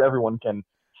 I'm sure everyone can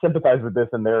sympathize with this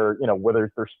in their, whether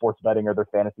it's their sports betting or their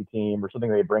fantasy team or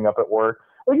something they bring up at work.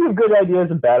 Like you have good ideas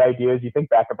and bad ideas. You think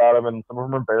back about them and some of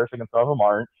them are embarrassing and some of them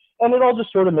aren't. And it all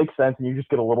just sort of makes sense and you just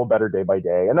get a little better day by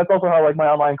day. And that's also how like my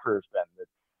online career's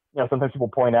been. Sometimes people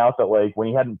point out that like when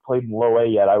he hadn't played in low A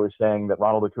yet, I was saying that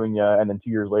Ronald Acuna and then 2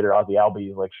 years later, Ozzie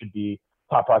Albies like should be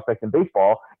top prospects in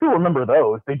baseball. People remember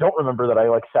those. They don't remember that I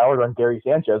like soured on Gary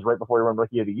Sanchez right before he won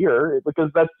Rookie of the Year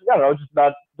because that's, just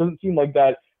not, doesn't seem like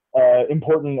that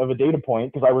important of a data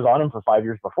point because I was on him for 5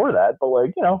 years before that. But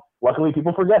like, luckily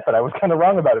people forget that I was kind of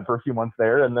wrong about it for a few months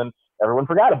there and then everyone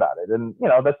forgot about it. And,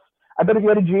 I bet if you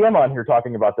had a GM on here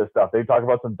talking about this stuff, they'd talk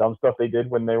about some dumb stuff they did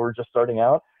when they were just starting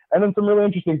out. And then some really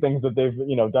interesting things that they've,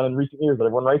 done in recent years that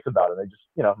everyone writes about. And they just,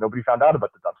 nobody found out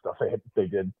about the dumb stuff they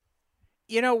did.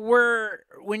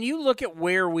 When you look at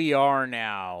where we are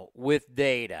now with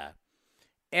data,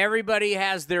 everybody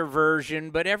has their version,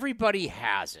 but everybody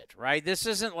has it, right? This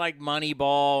isn't like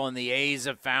Moneyball and the A's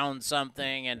have found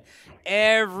something and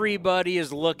everybody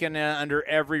is looking under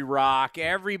every rock.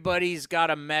 Everybody's got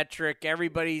a metric.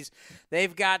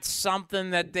 They've got something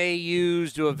that they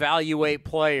use to evaluate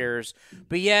players,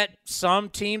 but yet some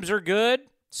teams are good,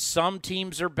 some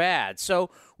teams are bad. So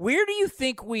where do you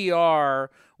think we are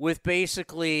with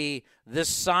basically the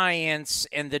science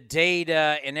and the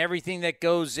data and everything that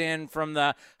goes in from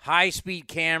the high-speed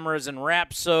cameras and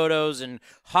Rapsodos and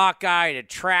Hawkeye to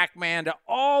TrackMan to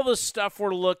all the stuff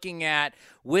we're looking at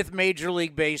with Major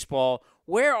League Baseball?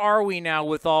 Where are we now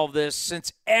with all this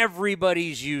since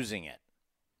everybody's using it?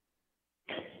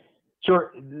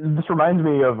 Sure. This reminds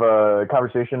me of a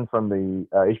conversation from the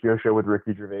HBO show with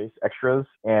Ricky Gervais, Extras.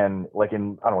 And like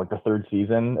in, the 3rd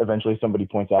season, eventually somebody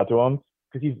points out to him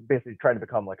because he's basically trying to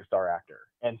become like a star actor.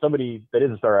 And somebody that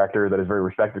is a star actor that is very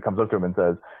respected comes up to him and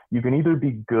says, you can either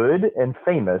be good and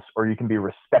famous or you can be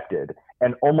respected.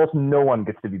 And almost no one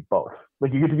gets to be both.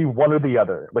 Like you get to be one or the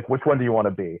other. Like which one do you want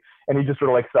to be? And he just sort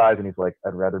of like sighs and he's like,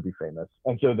 I'd rather be famous.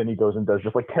 And so then he goes and does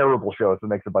just like terrible shows that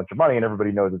makes a bunch of money and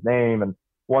everybody knows his name and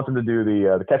wants him to do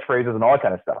the catchphrases and all that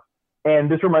kind of stuff. And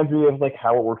this reminds me of like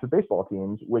how it works with baseball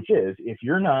teams, which is if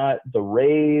you're not the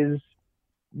Rays,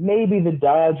 maybe the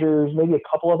Dodgers, maybe a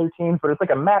couple other teams, but it's like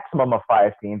a maximum of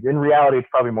 5 teams. In reality, it's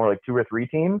probably more like 2 or 3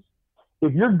 teams.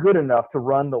 If you're good enough to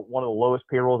run one of the lowest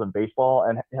payrolls in baseball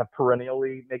and have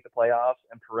perennially make the playoffs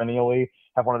and perennially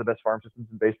have one of the best farm systems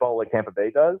in baseball like Tampa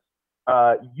Bay does,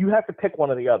 you have to pick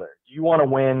one or the other. Do you want to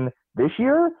win this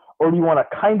year or do you want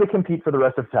to kind of compete for the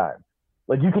rest of time?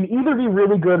 Like you can either be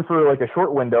really good for like a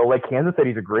short window, like Kansas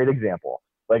City's a great example.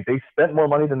 Like they spent more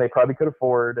money than they probably could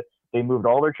afford. They moved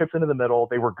all their chips into the middle.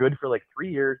 They were good for like 3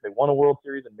 years. They won a World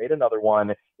Series and made another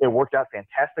one. It worked out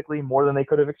fantastically, more than they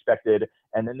could have expected.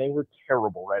 And then they were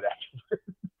terrible right after.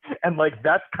 And like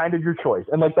that's kind of your choice.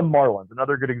 And like the Marlins,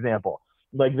 another good example.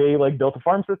 Like they like built a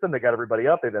farm system. They got everybody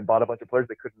up. They then bought a bunch of players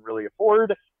they couldn't really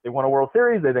afford. They won a World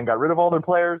Series. They then got rid of all their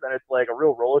players. And it's like a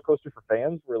real roller coaster for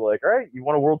fans. We're like, all right, you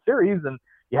won a World Series and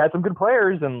you had some good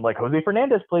players. And like Jose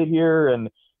Fernandez played here. And,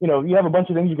 you have a bunch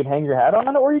of things you can hang your hat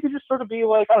on. Or you could just sort of be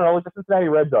like, I don't know, like the Cincinnati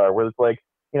Reds are, where it's like,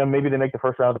 maybe they make the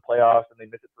first round of the playoffs and they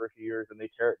miss it for a few years and they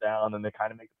tear it down and they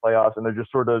kind of make the playoffs and they're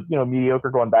just sort of,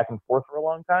 mediocre going back and forth for a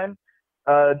long time.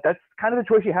 That's kind of the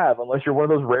choice you have, unless you're one of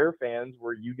those rare fans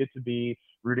where you get to be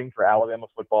rooting for Alabama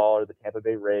football or the Tampa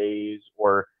Bay Rays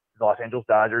or the Los Angeles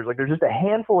Dodgers. Like there's just a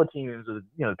handful of teams,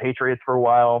 the Patriots for a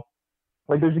while.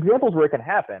 Like there's examples where it can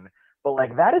happen, but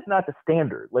like that is not the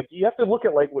standard. Like you have to look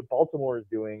at like what Baltimore is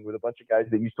doing with a bunch of guys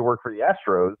that used to work for the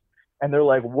Astros, and they're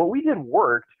like, what we did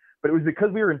worked, but it was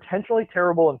because we were intentionally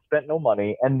terrible and spent no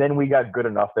money, and then we got good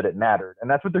enough that it mattered. And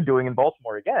that's what they're doing in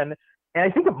Baltimore again. And I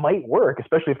think it might work,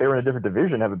 especially if they were in a different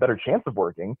division, have a better chance of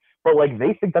working. But like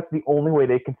they think that's the only way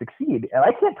they can succeed. And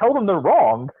I can't tell them they're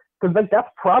wrong because like that's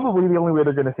probably the only way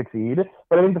they're going to succeed.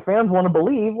 But I think the fans want to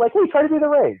believe, like, hey, try to be the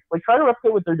Rays, like try to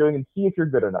replicate what they're doing and see if you're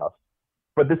good enough.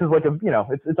 But this is like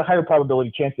it's a higher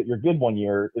probability chance that you're good one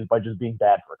year is by just being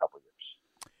bad for a couple of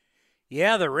years.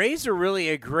 Yeah, the Rays are really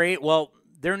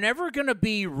they're never going to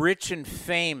be rich and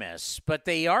famous, but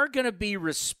they are going to be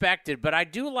respected. But I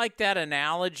do like that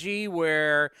analogy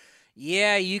where,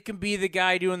 yeah, you can be the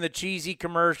guy doing the cheesy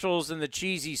commercials and the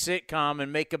cheesy sitcom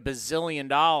and make $1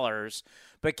 bazillion,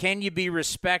 but can you be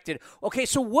respected? Okay,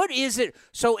 so what is it?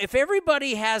 So if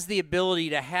everybody has the ability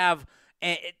to have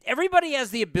everybody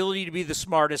has the ability to be the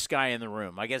smartest guy in the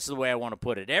room, I guess is the way I want to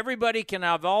put it. Everybody can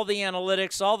have all the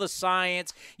analytics, all the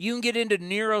science. You can get into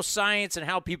neuroscience and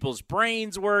how people's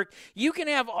brains work. You can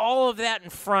have all of that in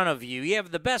front of you. You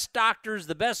have the best doctors,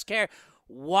 the best care.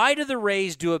 Why do the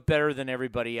Rays do it better than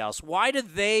everybody else? Why do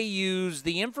they use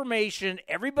the information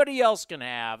everybody else can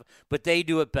have, but they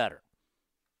do it better?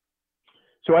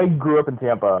 So I grew up in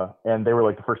Tampa, and they were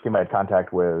like the first team I had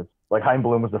contact with. Like Chaim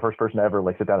Bloom was the first person to ever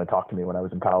like sit down and talk to me when I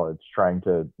was in college, trying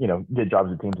to, get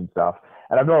jobs at teams and stuff.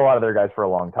 And I've known a lot of their guys for a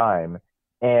long time.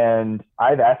 And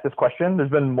I've asked this question. There's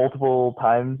been multiple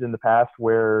times in the past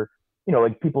where,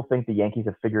 like people think the Yankees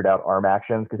have figured out arm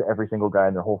actions because every single guy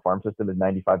in their whole farm system is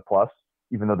 95 plus,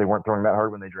 even though they weren't throwing that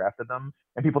hard when they drafted them.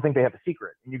 And people think they have a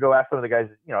secret. And you go ask some of the guys,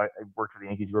 I worked for the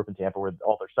Yankees, grew up in Tampa where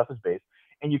all their stuff is based.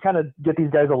 And you kind of get these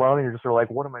guys alone and you're just sort of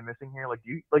like, what am I missing here? Like,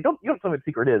 you don't tell me what the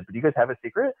secret is, but do you guys have a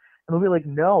secret? And they'll be like,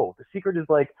 no, the secret is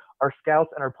like our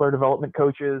scouts and our player development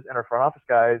coaches and our front office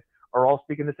guys are all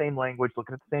speaking the same language,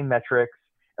 looking at the same metrics.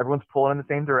 Everyone's pulling in the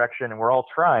same direction and we're all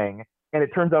trying. And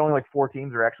it turns out only like 4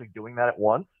 teams are actually doing that at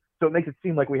once. So it makes it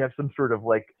seem like we have some sort of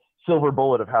like silver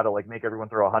bullet of how to like make everyone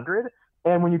throw 100.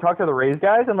 And when you talk to the Rays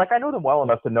guys, and like I know them well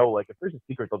enough to know like if there's a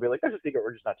secret, they'll be like, there's a secret,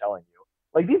 we're just not telling you.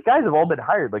 Like these guys have all been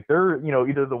hired. Like they're,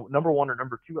 either the number 1 or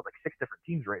number 2 at like 6 different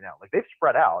teams right now. Like they've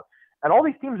spread out. And all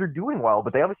these teams are doing well,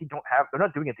 but they obviously they're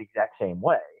not doing it the exact same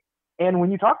way. And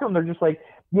when you talk to them, they're just like,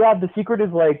 yeah, the secret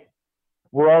is like,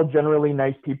 we're all generally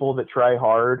nice people that try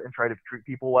hard and try to treat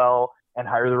people well and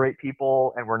hire the right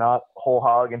people. And we're not whole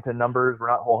hog into numbers. We're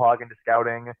not whole hog into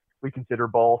scouting. We consider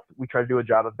both. We try to do a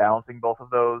job of balancing both of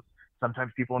those.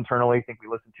 Sometimes people internally think we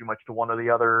listen too much to one or the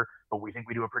other, but we think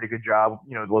we do a pretty good job.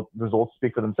 The results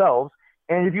speak for themselves.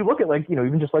 And if you look at like,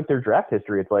 even just like their draft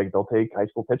history, it's like they'll take high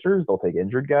school pitchers, they'll take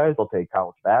injured guys, they'll take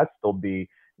college bats, they'll be,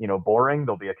 boring,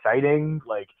 they'll be exciting.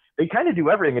 Like they kind of do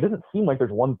everything. It doesn't seem like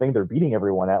there's one thing they're beating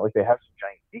everyone at, like they have some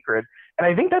giant secret. And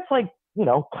I think that's like,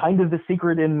 kind of the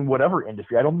secret in whatever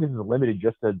industry. I don't think this is limited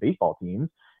just to baseball teams.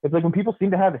 It's like when people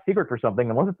seem to have a secret for something,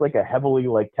 unless it's like a heavily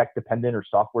like tech dependent or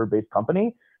software based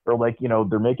company, or like,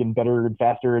 they're making better and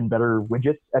faster and better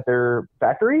widgets at their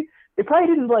factory, they probably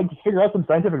didn't like figure out some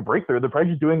scientific breakthrough. They're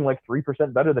probably just doing like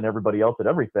 3% better than everybody else at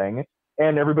everything.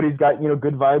 And everybody's got,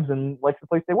 good vibes and likes the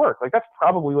place they work. Like that's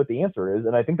probably what the answer is.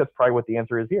 And I think that's probably what the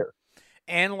answer is here.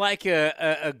 And like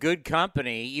a good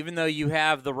company, even though you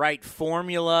have the right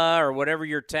formula or whatever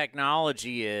your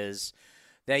technology is,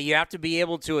 that you have to be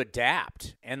able to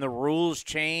adapt. And the rules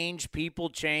change,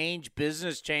 people change,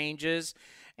 business changes.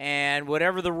 And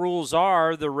whatever the rules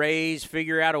are, the Rays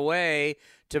figure out a way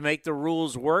to make the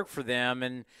rules work for them.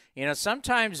 And,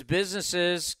 sometimes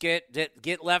businesses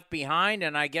get left behind.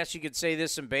 And I guess you could say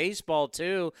this in baseball,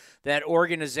 too, that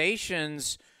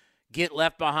organizations get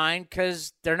left behind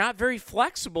because they're not very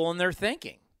flexible in their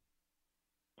thinking.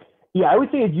 Yeah, I would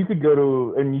say if you could go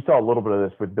to, and you saw a little bit of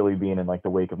this with Billy Beane in like the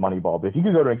wake of Moneyball, but if you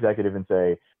could go to an executive and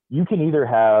say, you can either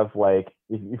have like,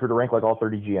 if you're to rank like all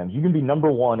 30 GMs, you can be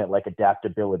number 1 at like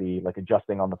adaptability, like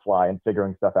adjusting on the fly and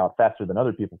figuring stuff out faster than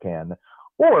other people can.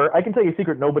 Or I can tell you a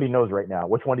secret nobody knows right now.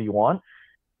 Which one do you want?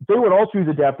 They would all choose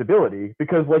adaptability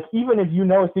because like, even if you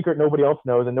know a secret nobody else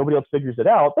knows and nobody else figures it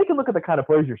out, they can look at the kind of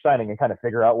players you're signing and kind of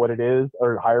figure out what it is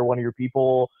or hire one of your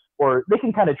people, or they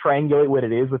can kind of triangulate what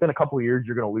it is. Within a couple of years,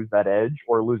 you're going to lose that edge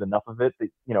or lose enough of it that,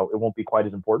 it won't be quite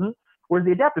as important. Whereas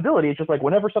the adaptability, it's just like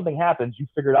whenever something happens, you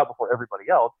figure it out before everybody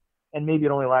else. And maybe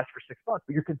it only lasts for 6 months,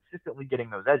 but you're consistently getting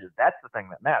those edges. That's the thing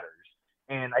that matters.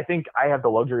 And I think I have the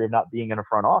luxury of not being in a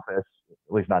front office,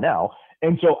 at least not now.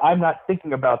 And so I'm not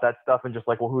thinking about that stuff and just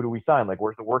like, well, who do we sign? Like,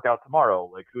 where's the workout tomorrow?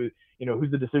 Like, who's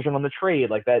the decision on the trade?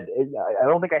 Like that. I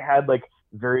don't think I had like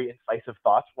very incisive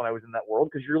thoughts when I was in that world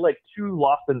because you're like too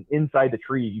lost inside the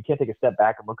trees. You can't take a step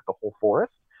back and look at the whole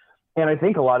forest. And I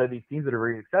think a lot of these teams that are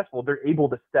very successful, they're able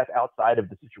to step outside of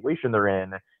the situation they're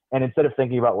in. And instead of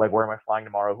thinking about like, where am I flying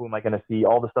tomorrow? Who am I going to see?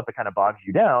 All the stuff that kind of bogs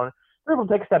you down, they're able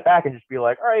to take a step back and just be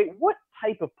like, all right, what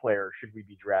type of player should we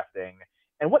be drafting?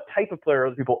 And what type of player are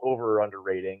other people over or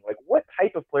underrating? Like, what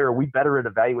type of player are we better at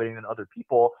evaluating than other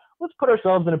people? let's put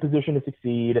ourselves in a position to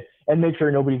succeed and make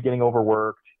sure nobody's getting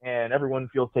overworked and everyone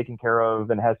feels taken care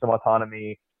of and has some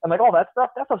autonomy and like all that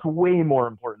stuff. That stuff's way more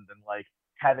important than like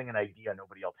having an idea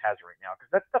nobody else has right now,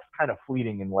 because that stuff's kind of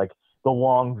fleeting in like the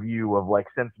long view of like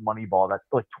since Moneyball, that's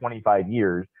like 25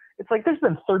 years. It's like there's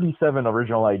been 37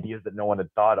 original ideas that no one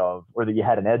had thought of or that you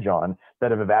had an edge on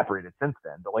that have evaporated since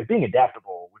then. But like being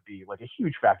adaptable would be like a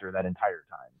huge factor that entire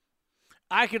time.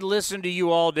 I could listen to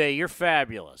you all day. You're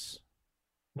fabulous.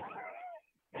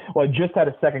 Well, I just had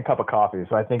a second cup of coffee,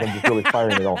 so I think I'm just really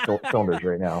firing at all cylinders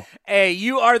right now. Hey,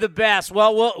 you are the best.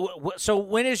 Well, so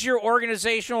when is your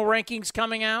organizational rankings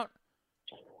coming out?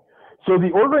 So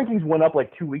the org rankings went up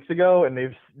like 2 weeks ago, and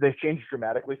they've changed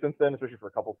dramatically since then, especially for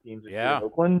a couple of teams in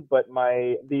Oakland. But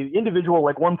the individual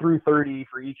like 1 through 30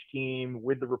 for each team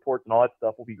with the reports and all that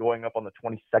stuff will be going up on the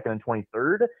 22nd and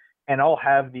 23rd, and I'll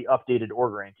have the updated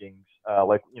org rankings,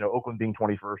 like Oakland being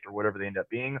 21st or whatever they end up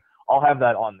being. I'll have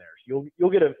that on there, so you'll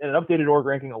get an updated org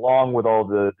ranking along with all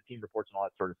the team reports and all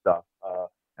that sort of stuff.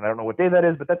 And I don't know what day that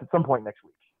is, but that's at some point next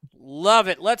week. Love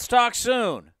it. Let's talk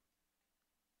soon.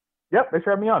 Yep, thanks for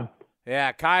having me on.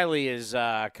 Yeah, Kylie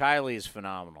is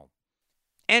phenomenal.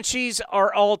 And she's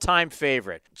our all-time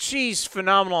favorite. She's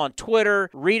phenomenal on Twitter.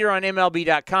 Read her on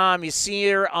MLB.com. You see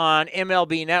her on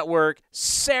MLB Network.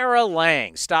 Sarah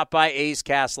Lang stopped by A's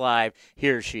Cast Live.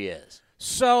 Here she is.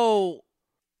 So,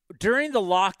 during the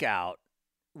lockout,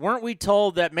 weren't we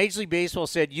told that Major League Baseball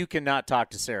said you cannot talk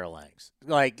to Sarah Langs?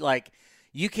 Like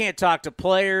you can't talk to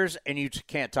players and you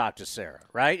can't talk to Sarah,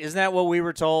 right? Isn't that what we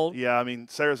were told? Yeah, I mean,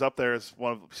 Sarah's up there as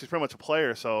she's pretty much a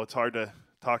player, so it's hard to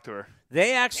talk to her.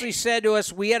 They actually said to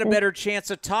us we had a better chance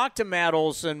to talk to Matt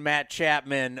Olson, Matt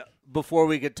Chapman before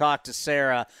we could talk to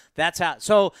Sarah. That's how.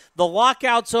 So the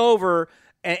lockout's over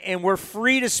and we're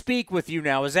free to speak with you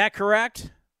now. Is that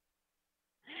correct?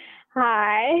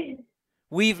 Hi.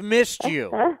 We've missed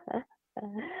you.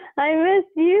 I miss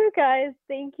you guys.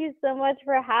 Thank you so much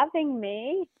for having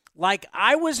me. Like,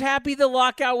 I was happy the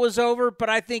lockout was over, but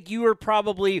I think you were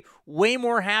probably way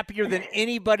more happier than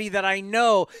anybody that I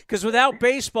know, because without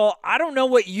baseball, I don't know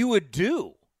what you would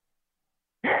do.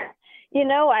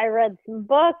 I read some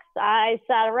books. I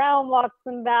sat around, watched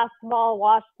some basketball,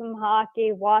 watched some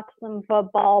hockey, watched some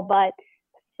football, but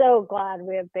so glad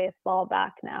we have baseball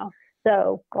back now.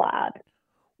 So glad.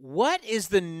 What is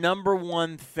the number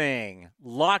one thing?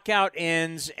 Lockout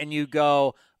ends and you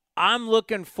go, I'm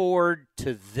looking forward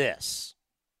to this.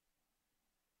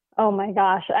 Oh my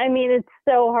gosh. I mean, it's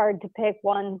so hard to pick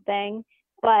one thing,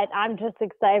 but I'm just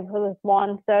excited for this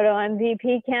Juan Soto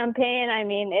MVP campaign. I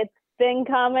mean, it's been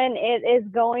coming. It is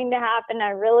going to happen. I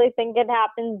really think it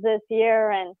happens this year.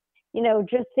 And,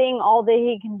 just seeing all that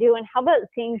he can do. And how about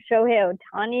seeing Shohei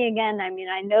Ohtani again? I mean,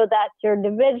 I know that's your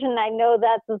division. I know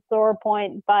that's a sore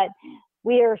point, but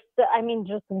we,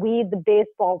 the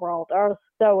baseball world, are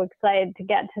so excited to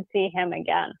get to see him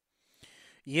again.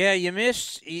 Yeah, you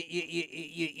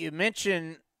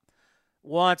mentioned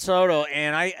Juan Soto,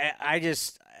 and I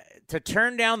just, to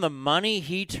turn down the money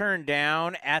he turned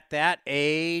down at that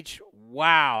age,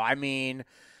 wow. I mean,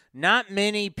 not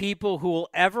many people who will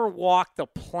ever walk the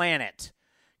planet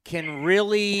can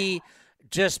really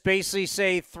just basically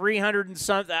say 300 and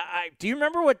something. Do you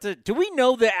remember do we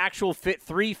know the actual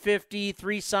 350,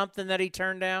 3 something that he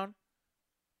turned down?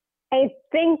 I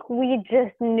think we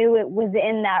just knew it was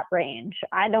in that range.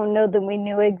 I don't know that we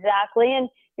knew exactly. And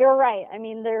you're right. I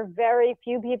mean, there are very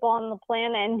few people on the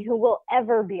planet and who will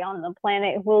ever be on the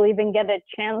planet who will even get a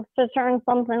chance to turn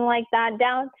something like that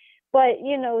down. But,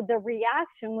 the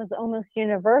reaction was almost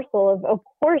universal of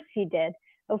course he did.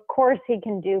 Of course he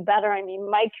can do better. I mean,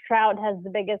 Mike Trout has the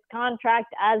biggest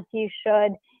contract, as he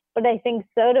should. But I think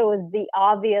Soto is the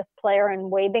obvious player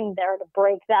and waiting there to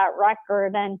break that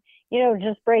record and,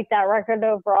 just break that record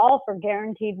overall for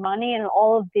guaranteed money and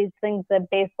all of these things that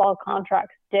baseball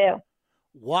contracts do.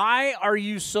 Why are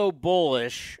you so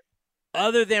bullish,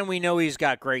 other than we know he's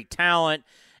got great talent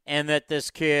and that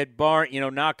this kid,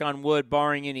 knock on wood,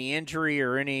 barring any injury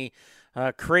or any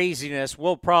craziness,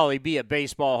 will probably be a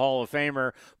baseball Hall of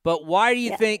Famer. But why do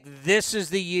you think this is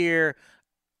the year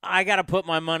I got to put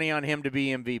my money on him to be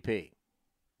MVP?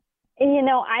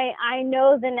 I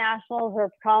know the Nationals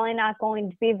are probably not going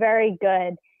to be very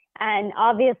good. And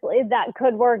obviously that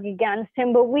could work against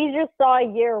him. But we just saw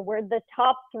a year where the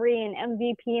top 3 in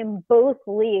MVP in both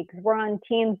leagues were on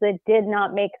teams that did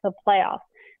not make the playoffs.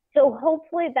 So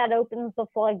hopefully that opens the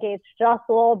floodgates just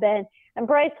a little bit. And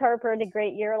Bryce Harper had a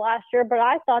great year last year, but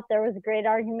I thought there was a great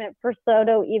argument for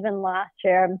Soto even last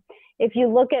year. If you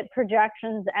look at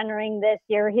projections entering this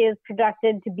year, he is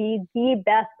projected to be the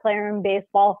best player in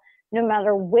baseball no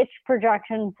matter which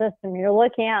projection system you're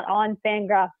looking at on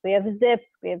Fangraphs. We have Zips,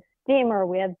 we have Steamer,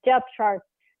 we have depth charts.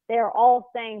 They're all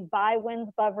saying by wins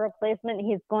above replacement,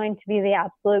 he's going to be the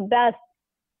absolute best.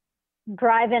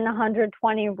 Drive in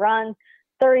 120 runs,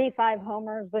 35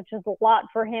 homers, which is a lot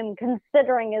for him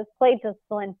considering his plate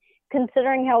discipline,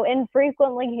 considering how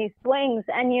infrequently he swings.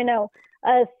 And,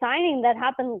 a signing that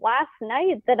happened last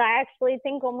night that I actually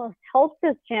think almost helps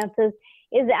his chances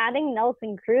is adding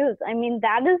Nelson Cruz. I mean,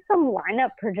 that is some lineup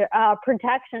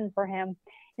protection for him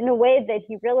in a way that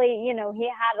he really, he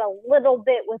had a little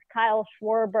bit with Kyle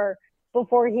Schwarber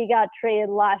before he got traded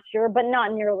last year, but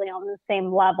not nearly on the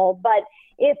same level. But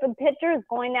if a pitcher is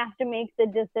going to have to make the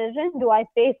decision, do I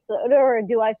face Soto or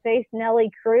do I face Nelly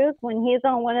Cruz? When he's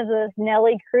on one of those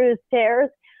Nelly Cruz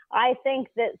tears, I think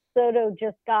that Soto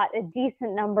just got a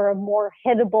decent number of more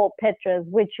hittable pitches,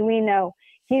 which we know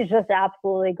he's just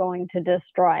absolutely going to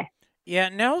destroy. Yeah,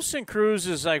 Nelson Cruz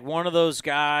is like one of those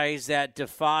guys that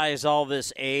defies all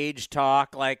this age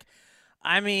talk.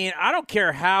 I don't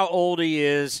care how old he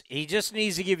is. He just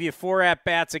needs to give you 4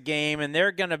 at-bats a game, and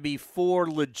they're going to be 4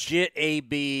 legit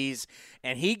ABs.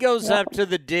 And he goes up to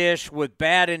the dish with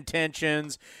bad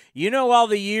intentions. All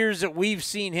the years that we've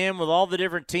seen him with all the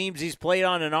different teams he's played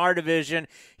on in our division,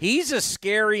 he's a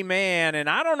scary man. And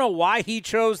I don't know why he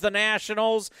chose the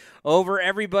Nationals over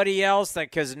everybody else,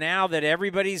 because now that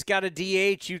everybody's got a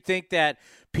DH, you think that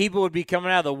people would be coming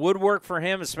out of the woodwork for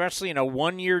him, especially in a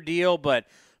 1-year deal. But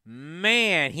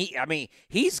man,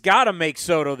 he's got to make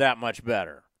Soto that much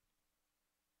better.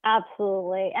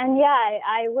 Absolutely. And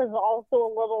I was also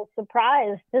a little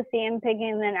surprised to see him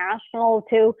picking the Nationals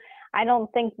too. I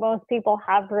don't think most people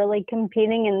have really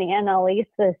competing in the NL East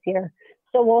this year.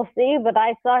 So we'll see. But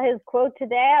I saw his quote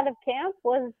today out of camp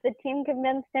was the team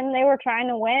convinced him they were trying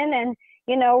to win. And,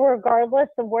 regardless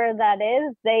of where that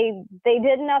is, they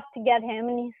did enough to get him.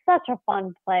 And he's such a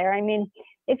fun player. I mean,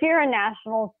 if you're a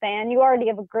Nationals fan, you already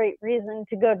have a great reason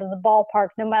to go to the ballpark,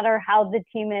 no matter how the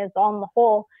team is on the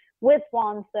whole with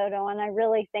Juan Soto. And I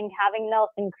really think having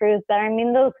Nelson Cruz there,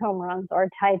 those home runs are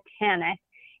titanic.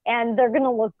 And they're going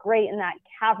to look great in that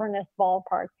cavernous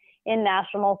ballpark in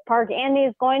Nationals Park. And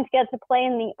he's going to get to play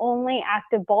in the only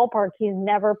active ballpark he's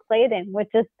never played in, which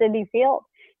is Citi Field,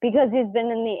 because he's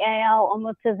been in the AL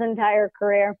almost his entire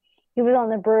career. He was on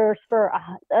the Brewers for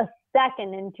a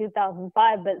second in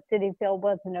 2005, but Citi Field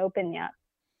wasn't open yet.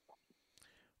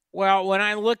 Well, when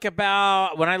I look at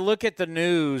the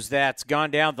news that's gone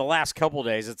down the last couple of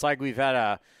days, it's like we've had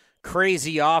a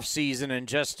crazy offseason in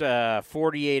just a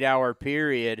 48-hour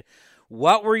period.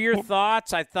 What were your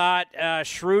thoughts? I thought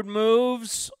shrewd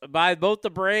moves by both the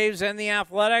Braves and the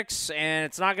Athletics, and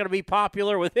it's not going to be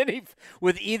popular with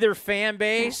either fan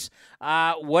base.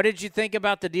 What did you think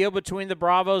about the deal between the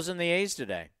Bravos and the A's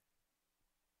today?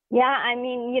 Yeah, it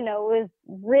was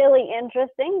really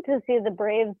interesting to see the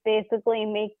Braves basically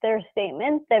make their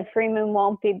statement that Freeman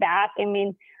won't be back.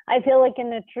 I feel like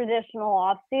in a traditional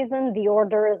offseason, the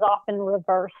order is often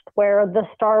reversed, where the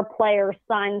star player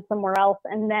signs somewhere else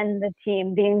and then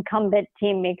the incumbent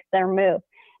team makes their move.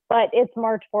 But it's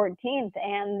March 14th,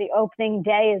 and the opening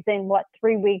day is in,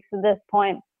 3 weeks at this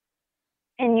point,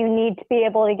 and you need to be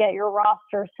able to get your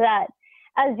roster set.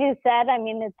 As you said,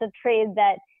 it's a trade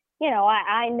that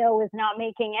I know is not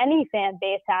making any fan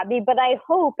base happy, but I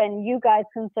hope, and you guys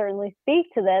can certainly speak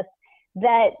to this,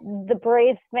 that the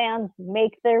Braves fans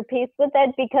make their peace with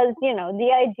it, because,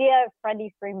 the idea of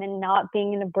Freddie Freeman not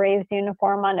being in a Braves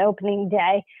uniform on opening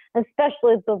day,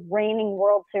 especially as the reigning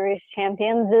World Series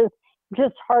champions, is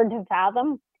just hard to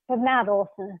fathom. But Matt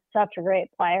Olson is such a great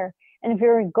player. And if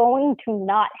you're going to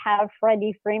not have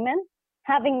Freddie Freeman,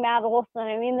 having Matt Olson,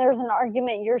 there's an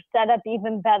argument you're set up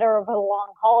even better over the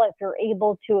long haul if you're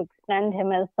able to extend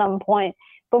him at some point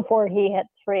before he hits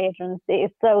free agency.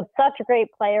 So such a great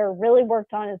player, really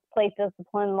worked on his plate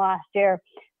discipline last year.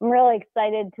 I'm really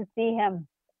excited to see him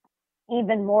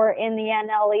even more in the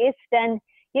NL East. And,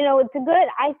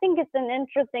 I think it's an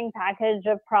interesting package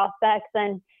of prospects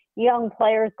and young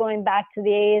players going back to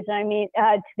the A's.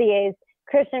 To the A's.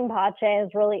 Christian Pache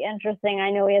is really interesting. I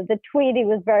know he has a tweet. He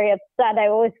was very upset. I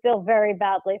always feel very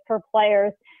badly for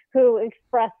players who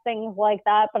express things like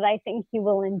that, but I think he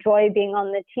will enjoy being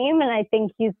on the team, and I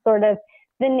think he's sort of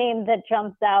the name that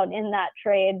jumps out in that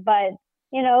trade. But,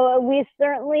 we've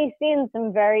certainly seen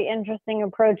some very interesting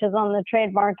approaches on the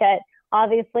trade market,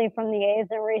 obviously from the A's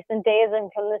in recent days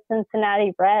and from the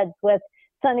Cincinnati Reds, with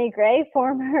Sonny Gray,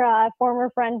 former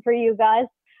friend for you guys,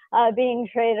 being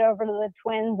traded over to the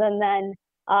Twins, and then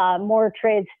more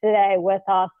trades today with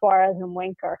Suarez and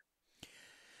Winker.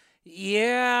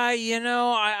 Yeah,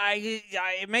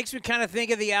 it makes me kind of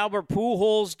think of the Albert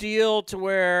Pujols deal to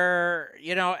where,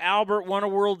 Albert won a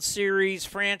World Series,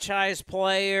 franchise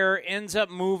player, ends up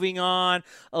moving on.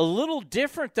 A little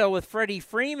different, though, with Freddie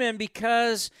Freeman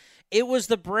because it was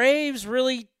the Braves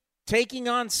really taking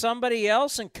on somebody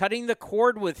else and cutting the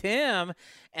cord with him.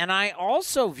 And I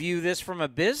also view this from a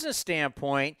business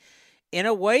standpoint. In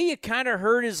a way, you kind of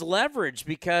hurt his leverage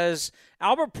because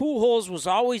Albert Pujols was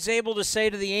always able to say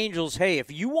to the Angels, hey, if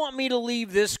you want me to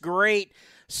leave this great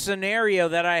scenario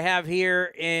that I have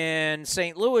here in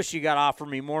St. Louis, you got to offer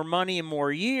me more money and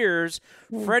more years.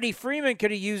 Freddie Freeman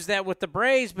could have used that with the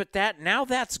Braves, but now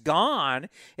that's gone.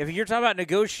 If you're talking about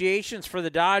negotiations for the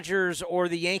Dodgers or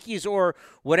the Yankees or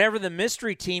whatever the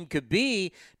mystery team could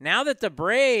be, now that the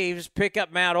Braves pick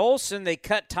up Matt Olson, they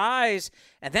cut ties,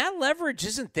 and that leverage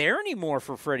isn't there anymore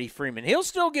for Freddie Freeman. He'll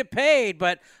still get paid,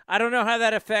 but I don't know how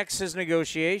that affects his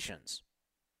negotiations.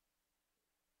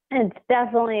 It's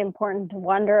definitely important to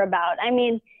wonder about. I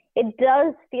mean, it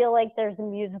does feel like there's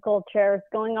musical chairs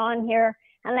going on here,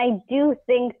 and I do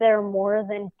think there are more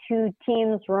than two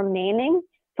teams remaining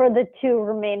for the two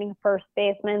remaining first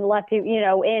basemen left,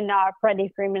 in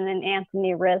Freddie Freeman and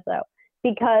Anthony Rizzo,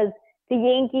 because the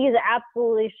Yankees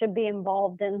absolutely should be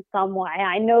involved in some way.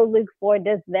 I know Luke Voigt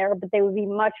is there, but they would be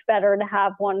much better to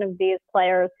have one of these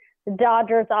players. The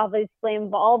Dodgers obviously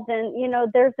involved, and,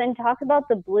 there's been talk about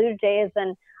the Blue Jays,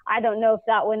 and I don't know if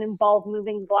that would involve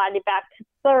moving Vladdy back to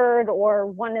third or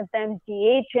one of them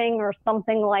DHing or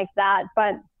something like that.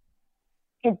 But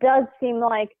it does seem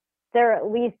like there are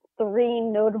at least three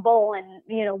notable and,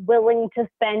 willing to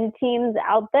spend teams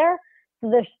out there.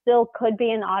 So there still could be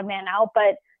an odd man out,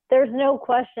 but there's no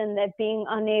question that being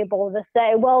unable to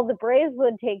say, well, the Braves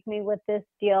would take me with this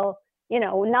deal,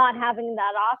 not having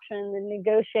that option in the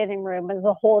negotiating room is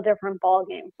a whole different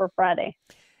ballgame for Freddie.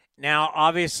 Now,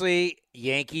 obviously,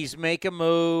 Yankees make a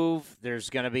move.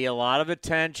 There's going to be a lot of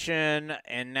attention,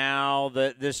 and now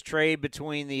this trade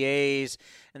between the A's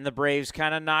and the Braves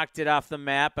kind of knocked it off the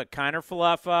map. But Kiner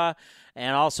Falefa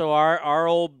and also our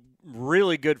old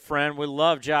really good friend, we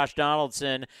love Josh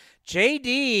Donaldson,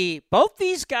 JD, both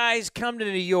these guys come to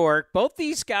New York. Both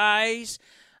these guys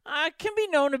can be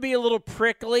known to be a little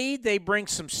prickly. They bring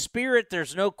some spirit.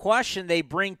 There's no question. They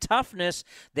bring toughness.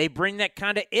 They bring that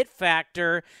kind of it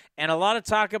factor. And a lot of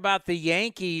talk about the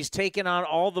Yankees taking on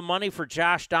all the money for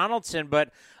Josh Donaldson.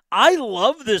 But I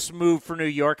love this move for New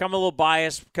York. I'm a little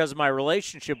biased because of my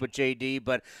relationship with JD,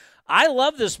 but I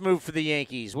love this move for the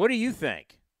Yankees. What do you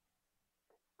think?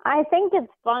 I think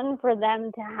it's fun for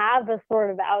them to have a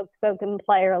sort of outspoken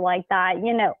player like that.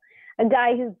 A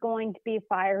guy who's going to be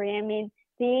fiery. I mean,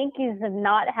 the Yankees have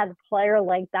not had a player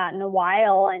like that in a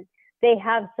while, and they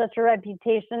have such a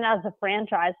reputation as a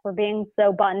franchise for being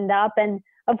so buttoned up. And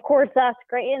of course, that's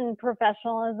great, and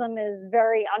professionalism is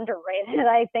very underrated,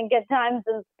 I think, at times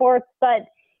in sports. But,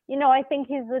 I think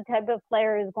he's the type of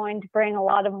player who's going to bring a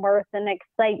lot of mirth and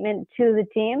excitement to the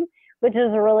team, which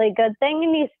is a really good thing.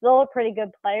 And he's still a pretty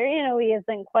good player. He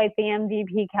isn't quite the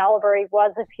MVP caliber he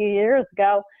was a few years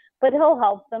ago, but he'll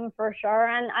help them for sure.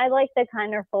 And I like the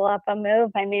Kiner Falefa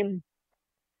move. I mean,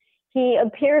 he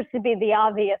appears to be the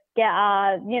obvious,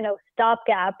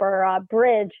 stopgap or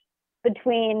bridge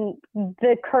between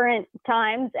the current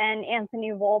times and Anthony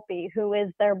Volpe, who is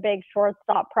their big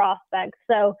shortstop prospect.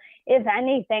 So if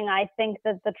anything, I think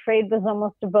that the trade was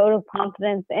almost a vote of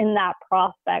confidence in that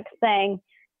prospect, saying,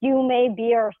 you may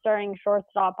be our starting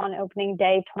shortstop on opening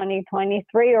day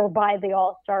 2023 or by the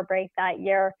All-Star break that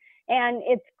year. And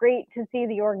it's great to see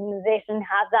the organization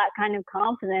have that kind of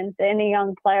confidence in a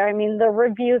young player. I mean, the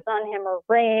reviews on him are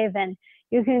rave, and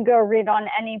you can go read on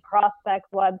any prospect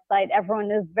website.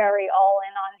 Everyone is very all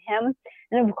in on him.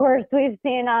 And of course, we've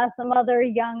seen some other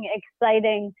young,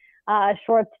 exciting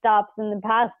shortstops in the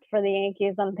past for the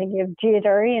Yankees. I'm thinking of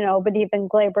Jeter, but even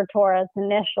Gleyber Torres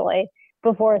initially,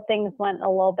 before things went a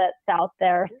little bit south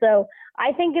there. So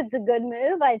I think it's a good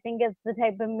move. I think it's the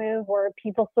type of move where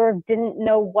people sort of didn't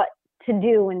know what to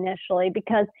do initially,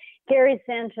 because Gary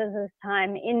Sanchez's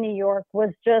time in New York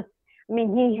was just,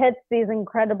 he hits these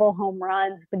incredible home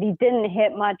runs, but he didn't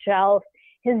hit much else.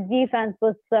 His defense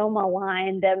was so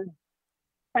maligned, and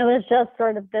it was just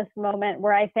sort of this moment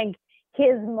where I think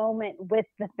his moment with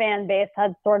the fan base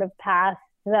had sort of passed.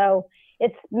 So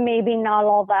it's maybe not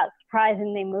all that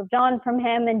surprising they moved on from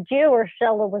him. And Gio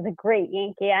Urshela was a great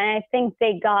Yankee, and I think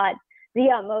they got the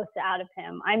utmost out of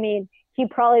him. He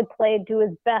probably played to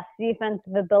his best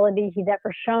defensive ability he'd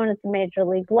ever shown at the major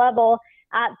league level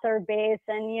at third base.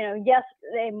 And,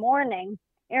 yesterday morning,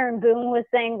 Aaron Boone was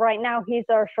saying right now he's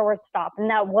our shortstop, and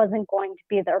that wasn't going to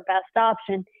be their best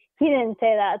option. he didn't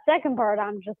say that. Second part,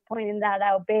 I'm just pointing that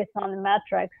out based on the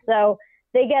metrics. So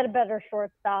they get a better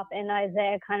shortstop in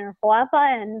Isaiah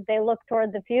Kiner-Falefa, and they look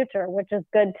toward the future, which is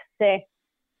good to see.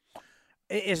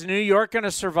 Is New York going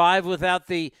to survive without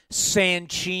the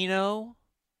Sanchino?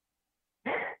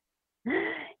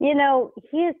 You know,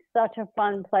 he's such a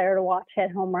fun player to watch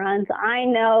hit home runs. I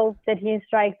know that he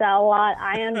strikes out a lot.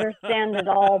 I understand it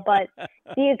all, but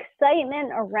the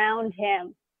excitement around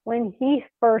him when he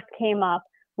first came up,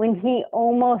 when he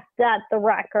almost set the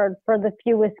record for the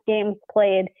fewest games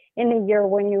played in a year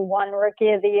when you won Rookie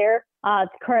of the Year,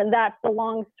 that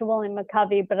belongs to William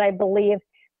McCovey, but I believe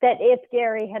that if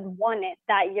Gary had won it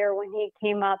that year when he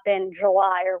came up in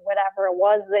July or whatever it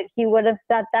was, that he would have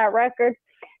set that record.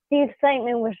 The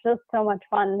excitement was just so much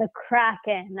fun. The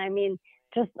Kraken, I mean,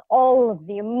 just all of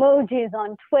the emojis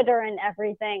on Twitter and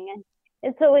everything. And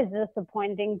it's always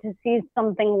disappointing to see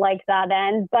something like that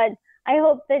end. But I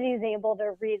hope that he's able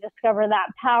to rediscover that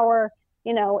power,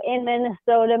 you know, in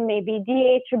Minnesota, maybe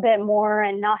DH a bit more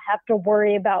and not have to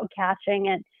worry about catching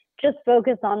and just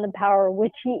focus on the power,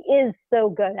 which he is so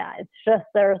good at. It's just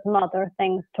there's some other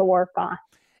things to work on.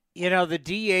 You know, the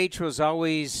DH was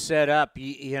always set up,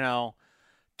 you know,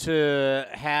 to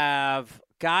have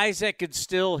guys that could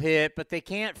still hit, but they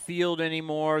can't field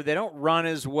anymore. They don't run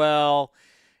as well.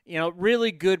 You know,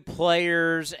 really good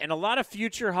players and a lot of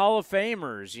future Hall of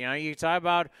Famers. You know, you talk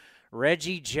about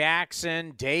Reggie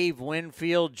Jackson, Dave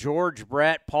Winfield, George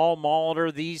Brett, Paul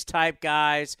Molitor, these type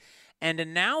guys. And to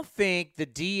now think the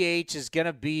DH is going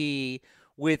to be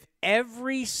with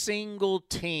every single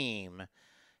team,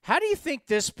 how do you think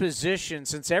this position,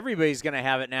 since everybody's going to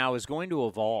have it now, is going to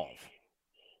evolve?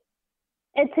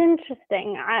 It's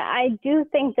interesting. I do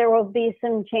think there will be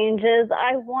some changes.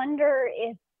 I wonder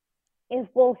if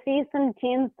we'll see some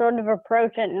teams sort of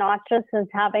approach it not just as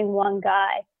having one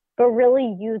guy, but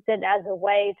really use it as a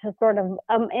way to sort of,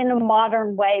 in a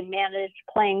modern way, manage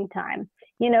playing time.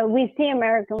 You know, we see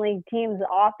American League teams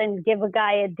often give a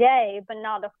guy a day, but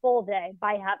not a full day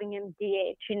by having him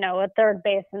DH, you know, a third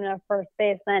baseman, a first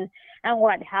baseman, and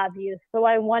what have you. So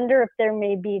I wonder if there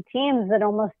may be teams that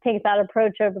almost take that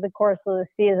approach over the course of the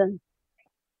season.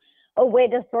 A way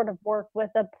to sort of work with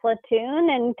a platoon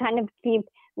and kind of keep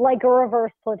like a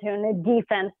reverse platoon, a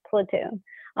defense platoon,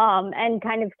 and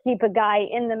kind of keep a guy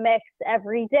in the mix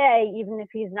every day, even if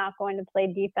he's not going to play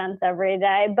defense every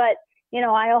day. But you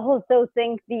know, I also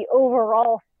think the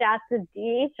overall stats of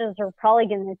DHs are probably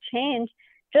going to change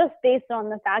just based on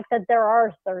the fact that there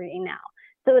are 30 now.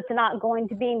 So it's not going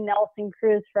to be Nelson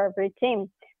Cruz for every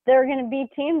team. There are going to be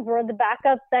teams where the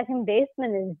backup second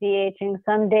baseman is DHing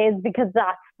some days because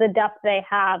that's the depth they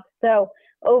have. So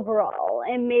overall,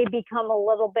 it may become a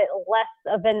little bit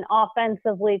less of an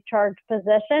offensively charged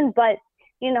position, but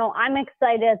you know, I'm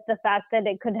excited at the fact that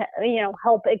it could, you know,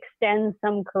 help extend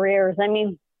some careers. I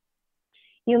mean,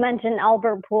 you mentioned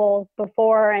Albert Pujols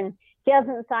before, and he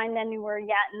hasn't signed anywhere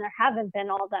yet, and there haven't been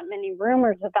all that many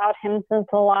rumors about him since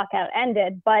the lockout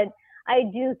ended. But I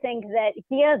do think that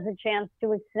he has a chance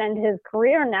to extend his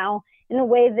career now in a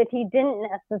way that he didn't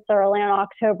necessarily on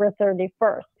October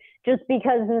 31st, just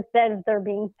because instead of there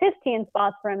being 15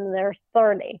 spots for him, there's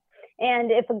 30.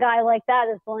 And if a guy like that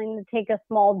is willing to take a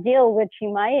small deal, which he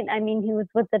might, I mean, he was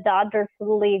with the Dodgers for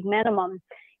the league minimum.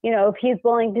 You know, if he's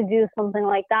willing to do something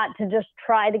like that to just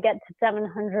try to get to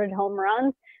 700 home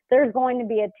runs, there's going to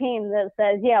be a team that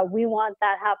says, yeah, we want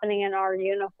that happening in our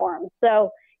uniform. So,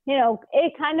 you know,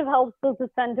 it kind of helps with the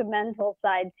sentimental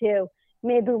side too.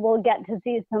 Maybe we'll get to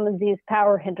see some of these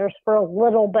power hitters for a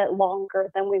little bit longer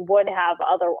than we would have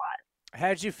otherwise.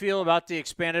 How'd you feel about the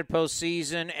expanded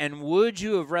postseason, and would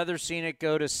you have rather seen it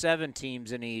go to 7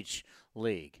 teams in each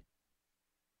league?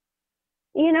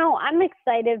 You know, I'm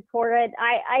excited for it.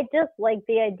 I just like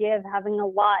the idea of having a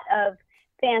lot of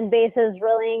fan bases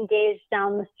really engaged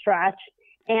down the stretch.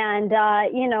 And,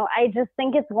 you know, I just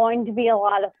think it's going to be a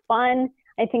lot of fun.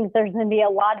 I think there's going to be a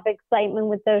lot of excitement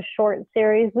with those short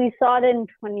series. We saw it in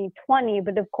 2020,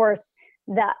 but of course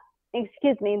that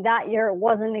year it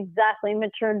wasn't exactly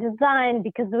mature design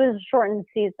because it was a shortened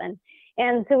season.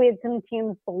 And so we had some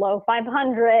teams below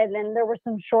 500, and there were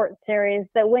some short series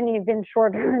that went even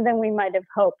shorter than we might have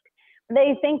hoped. But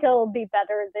I think it'll be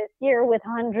better this year with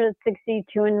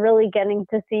 162 and really getting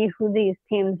to see who these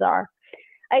teams are.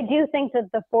 I do think that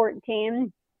the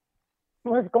 14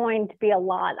 was going to be a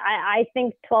lot. I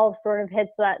think 12 sort of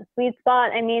hits that sweet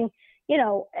spot. I mean, you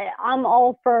know, I'm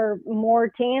all for more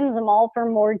teams. I'm all for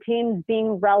more teams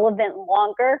being relevant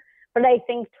longer. But I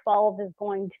think 12 is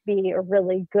going to be a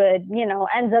really good, you know,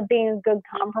 ends up being a good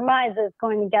compromise. It's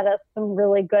going to get us some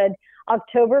really good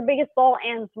October baseball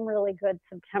and some really good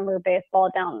September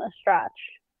baseball down the stretch.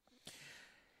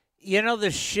 You know,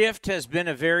 the shift has been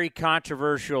a very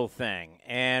controversial thing.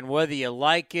 And whether you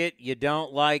like it, you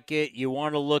don't like it, you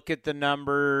want to look at the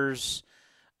numbers,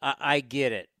 I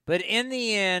get it. But in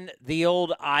the end, the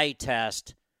old eye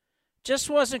test just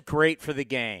wasn't great for the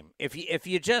game. If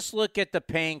you just look at the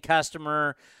paying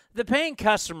customer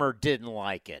didn't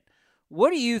like it.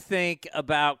 What do you think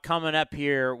about coming up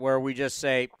here where we just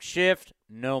say, shift,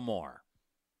 no more?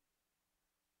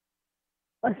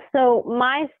 So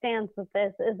my stance with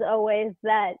this is always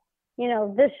that,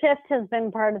 the shift has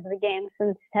been part of the game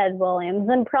since Ted Williams,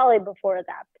 and probably before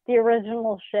that. The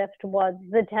original shift was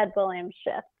the Ted Williams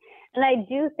shift. And I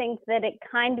do think that it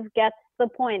kind of gets to the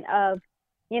point of,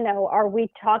 are we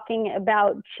talking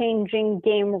about changing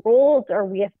game rules? Are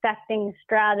we affecting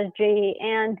strategy?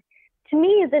 And to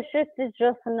me, the shift is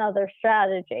just another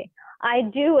strategy. I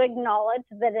do acknowledge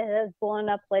that it has blown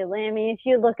up lately. I mean, if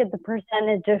you look at the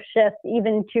percentage of shifts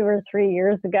even 2 or 3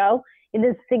 years ago, it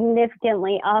is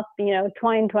significantly up,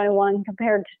 2021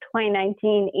 compared to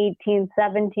 2019, 18,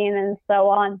 17, and so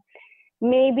on.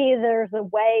 Maybe there's a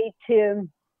way to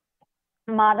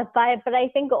modify it, but I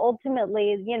think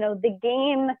ultimately, the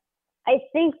game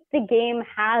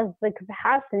has the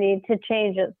capacity to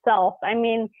change itself. I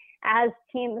mean, as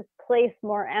teams place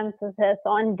more emphasis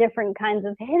on different kinds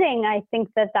of hitting, I think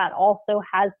that also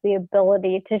has the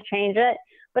ability to change it.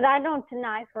 But I don't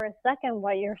deny for a second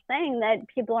what you're saying, that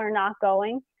people are not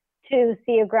going to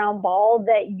see a ground ball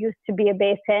that used to be a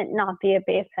base hit not be a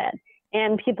base hit.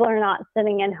 And people are not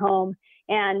sitting at home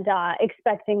and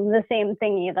expecting the same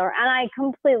thing either. And I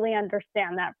completely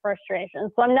understand that frustration.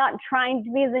 So I'm not trying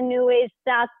to be the new age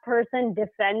stats person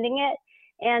defending it.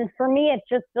 And for me, it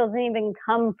just doesn't even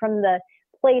come from the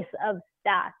place of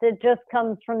stats. It just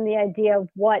comes from the idea of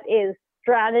what is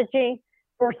strategy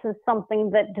versus something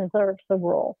that deserves the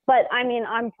rule. But I mean,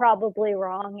 I'm probably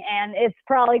wrong, and it's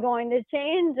probably going to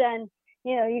change. And,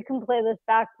 you can play this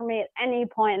back for me at any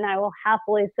point, and I will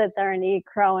happily sit there and eat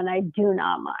crow, and I do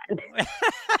not mind.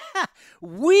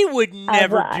 We would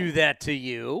never do that to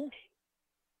you.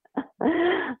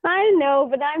 I know,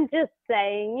 but I'm just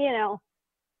saying,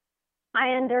 I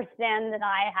understand that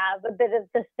I have a bit of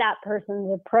the stat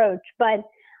person's approach, but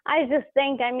I just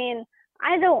think,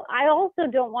 I also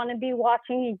don't want to be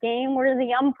watching a game where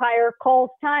the umpire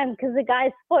calls time because the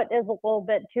guy's foot is a little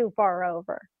bit too far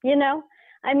over,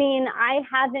 I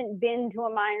haven't been to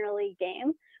a minor league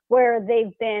game where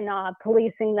they've been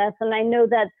policing this, and I know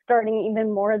that's starting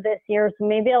even more this year, so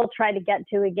maybe I'll try to get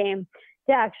to a game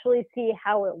to actually see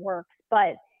how it works.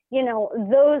 But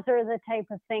those are the type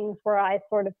of things where I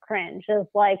sort of cringe. Is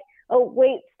like, oh,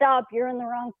 wait, stop, you're in the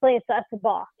wrong place, that's a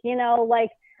balk.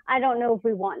 I don't know if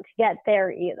we want to get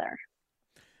there either.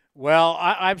 Well,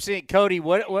 I'm seeing, Cody,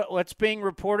 what's being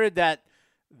reported that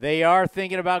they are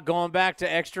thinking about going back to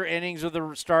extra innings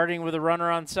starting with a runner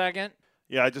on second?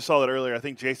 Yeah, I just saw that earlier. I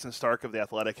think Jason Stark of The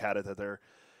Athletic had it, that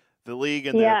the league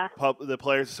and the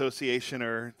Players Association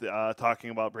are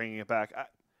talking about bringing it back.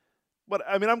 But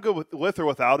I'm good with or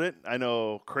without it. I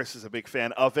know Chris is a big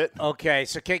fan of it. Okay,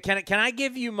 so can I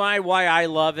give you my why I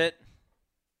love it?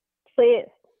 Please.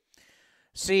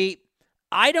 See,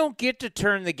 I don't get to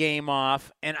turn the game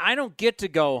off, and I don't get to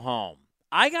go home.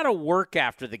 I got to work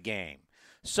after the game.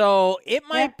 So it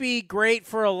might be great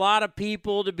for a lot of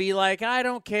people to be like, I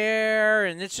don't care,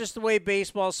 and it's just the way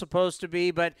baseball's supposed to be.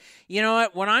 But you know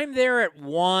what? When I'm there at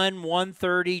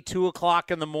 1:30, 2 o'clock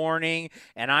in the morning,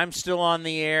 and I'm still on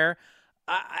the air,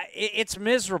 it's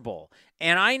miserable.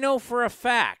 And I know for a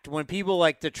fact when people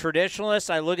like the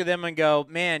traditionalists, I look at them and go,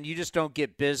 man, you just don't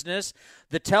get business.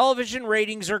 The television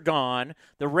ratings are gone.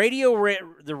 The radio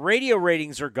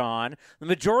ratings are gone. The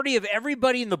majority of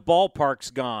everybody in the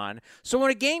ballpark's gone. So when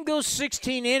a game goes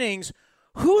 16 innings,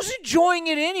 who's enjoying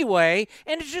it anyway?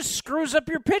 And it just screws up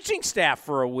your pitching staff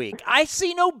for a week. I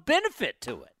see no benefit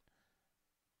to it.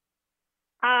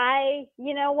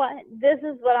 You know what? This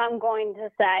is what I'm going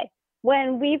to say.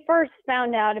 When we first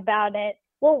found out about it,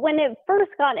 when it first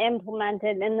got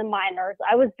implemented in the minors,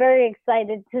 I was very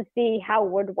excited to see how it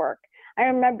would work. I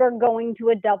remember going to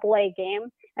a AA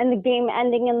game and the game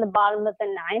ending in the bottom of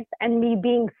the ninth and me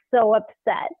being so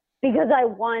upset because I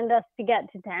wanted us to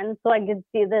get to 10 so I could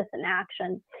see this in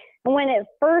action. And when it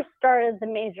first started at the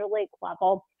major league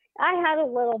level, I had a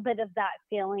little bit of that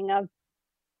feeling of,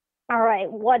 all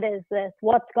right, what is this?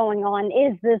 What's going on?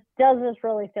 Does this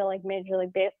really feel like Major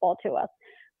League Baseball to us?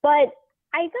 But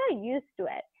I got used to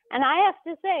it. And I have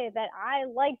to say that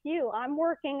like you, I'm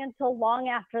working until long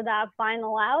after that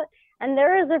final out. And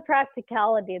there is a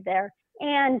practicality there.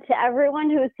 And to everyone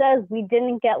who says we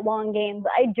didn't get long games,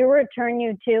 I do return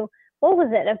you to what was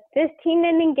it, a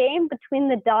 15-inning game between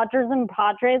the Dodgers and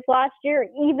Padres last year?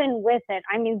 Even with it,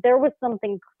 I mean, there was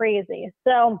something crazy.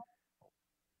 So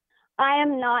I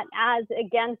am not as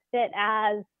against it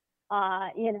as,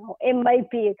 it might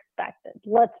be expected.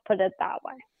 Let's put it that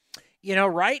way.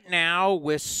 Right now,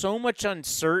 with so much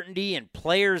uncertainty and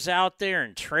players out there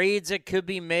and trades that could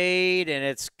be made, and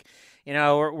it's,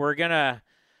 we're going to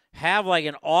have like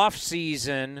an off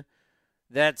season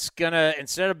that's going to,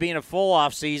 instead of being a full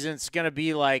off season, it's going to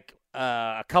be like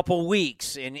a couple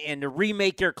weeks and to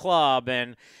remake your club.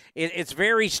 And it's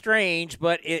very strange,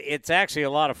 but it's actually a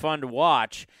lot of fun to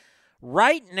watch.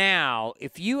 Right now,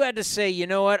 if you had to say, you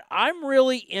know what, I'm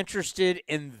really interested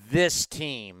in this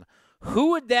team,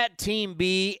 who would that team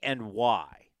be and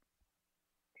why?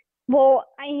 Well,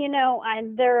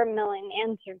 there are a million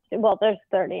answers. Well, there's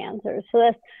 30 answers to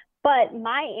this. But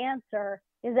my answer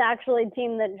is actually a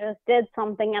team that just did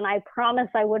something, and I promise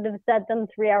I would have said them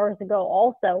 3 hours ago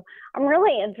also. I'm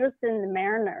really interested in the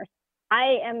Mariners.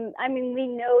 We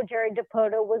know Jerry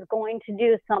Dipoto was going to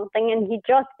do something, and he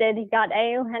just did. He got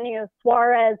Eugenio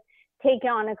Suarez taken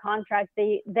on a contract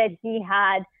that he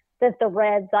had that the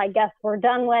Reds, I guess, were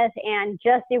done with, and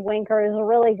Jesse Winker is a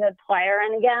really good player.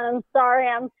 And again, I'm sorry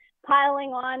I'm piling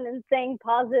on and saying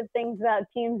positive things about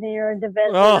teams in your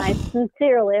division. Oh. I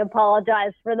sincerely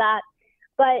apologize for that.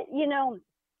 But,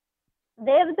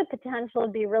 they have the potential to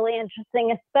be really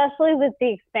interesting, especially with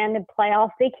the expanded playoffs.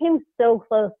 They came so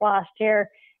close last year,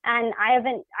 and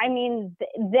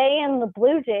they and the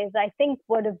Blue Jays, I think,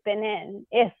 would have been in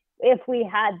if we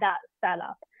had that set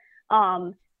up.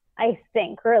 I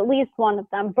think, or at least one of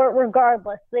them. But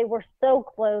regardless, they were so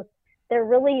close. They're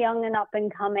really young and up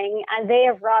and coming, and they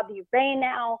have Robbie Ray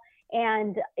now.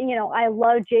 And, I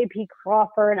love J.P.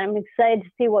 Crawford. I'm excited to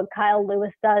see what Kyle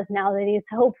Lewis does now that he's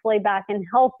hopefully back and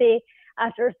healthy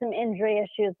after some injury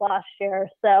issues last year.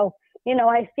 So,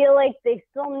 I feel like they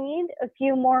still need a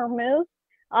few more moves,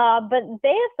 but they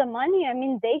have the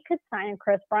money. They could sign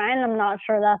Chris Bryant. I'm not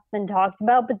sure that's been talked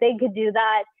about, but they could do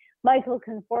that. Michael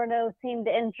Conforto seemed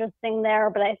interesting there,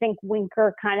 but I think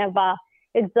Winker kind of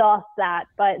exhausts that.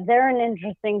 But they're an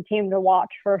interesting team to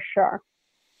watch for sure.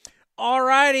 All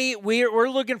righty, we're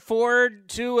looking forward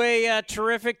to a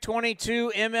terrific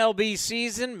 22 MLB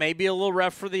season. Maybe a little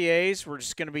rough for the A's. We're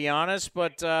just going to be honest,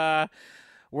 but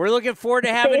we're looking forward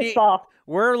to having you.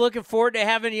 We're looking forward to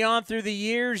having you on through the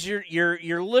years.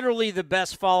 You're literally the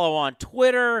best follow on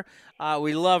Twitter.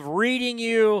 We love reading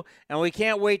you, and we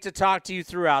can't wait to talk to you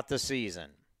throughout the season.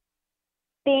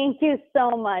 Thank you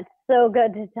so much. So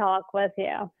good to talk with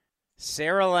you.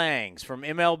 Sarah Langs from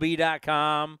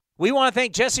MLB.com. We want to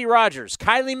thank Jesse Rogers,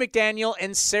 Kylie McDaniel,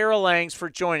 and Sarah Langs for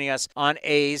joining us on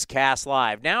A's Cast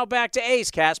Live. Now back to A's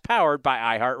Cast, powered by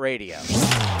iHeartRadio.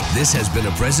 This has been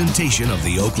a presentation of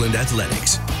the Oakland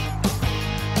Athletics.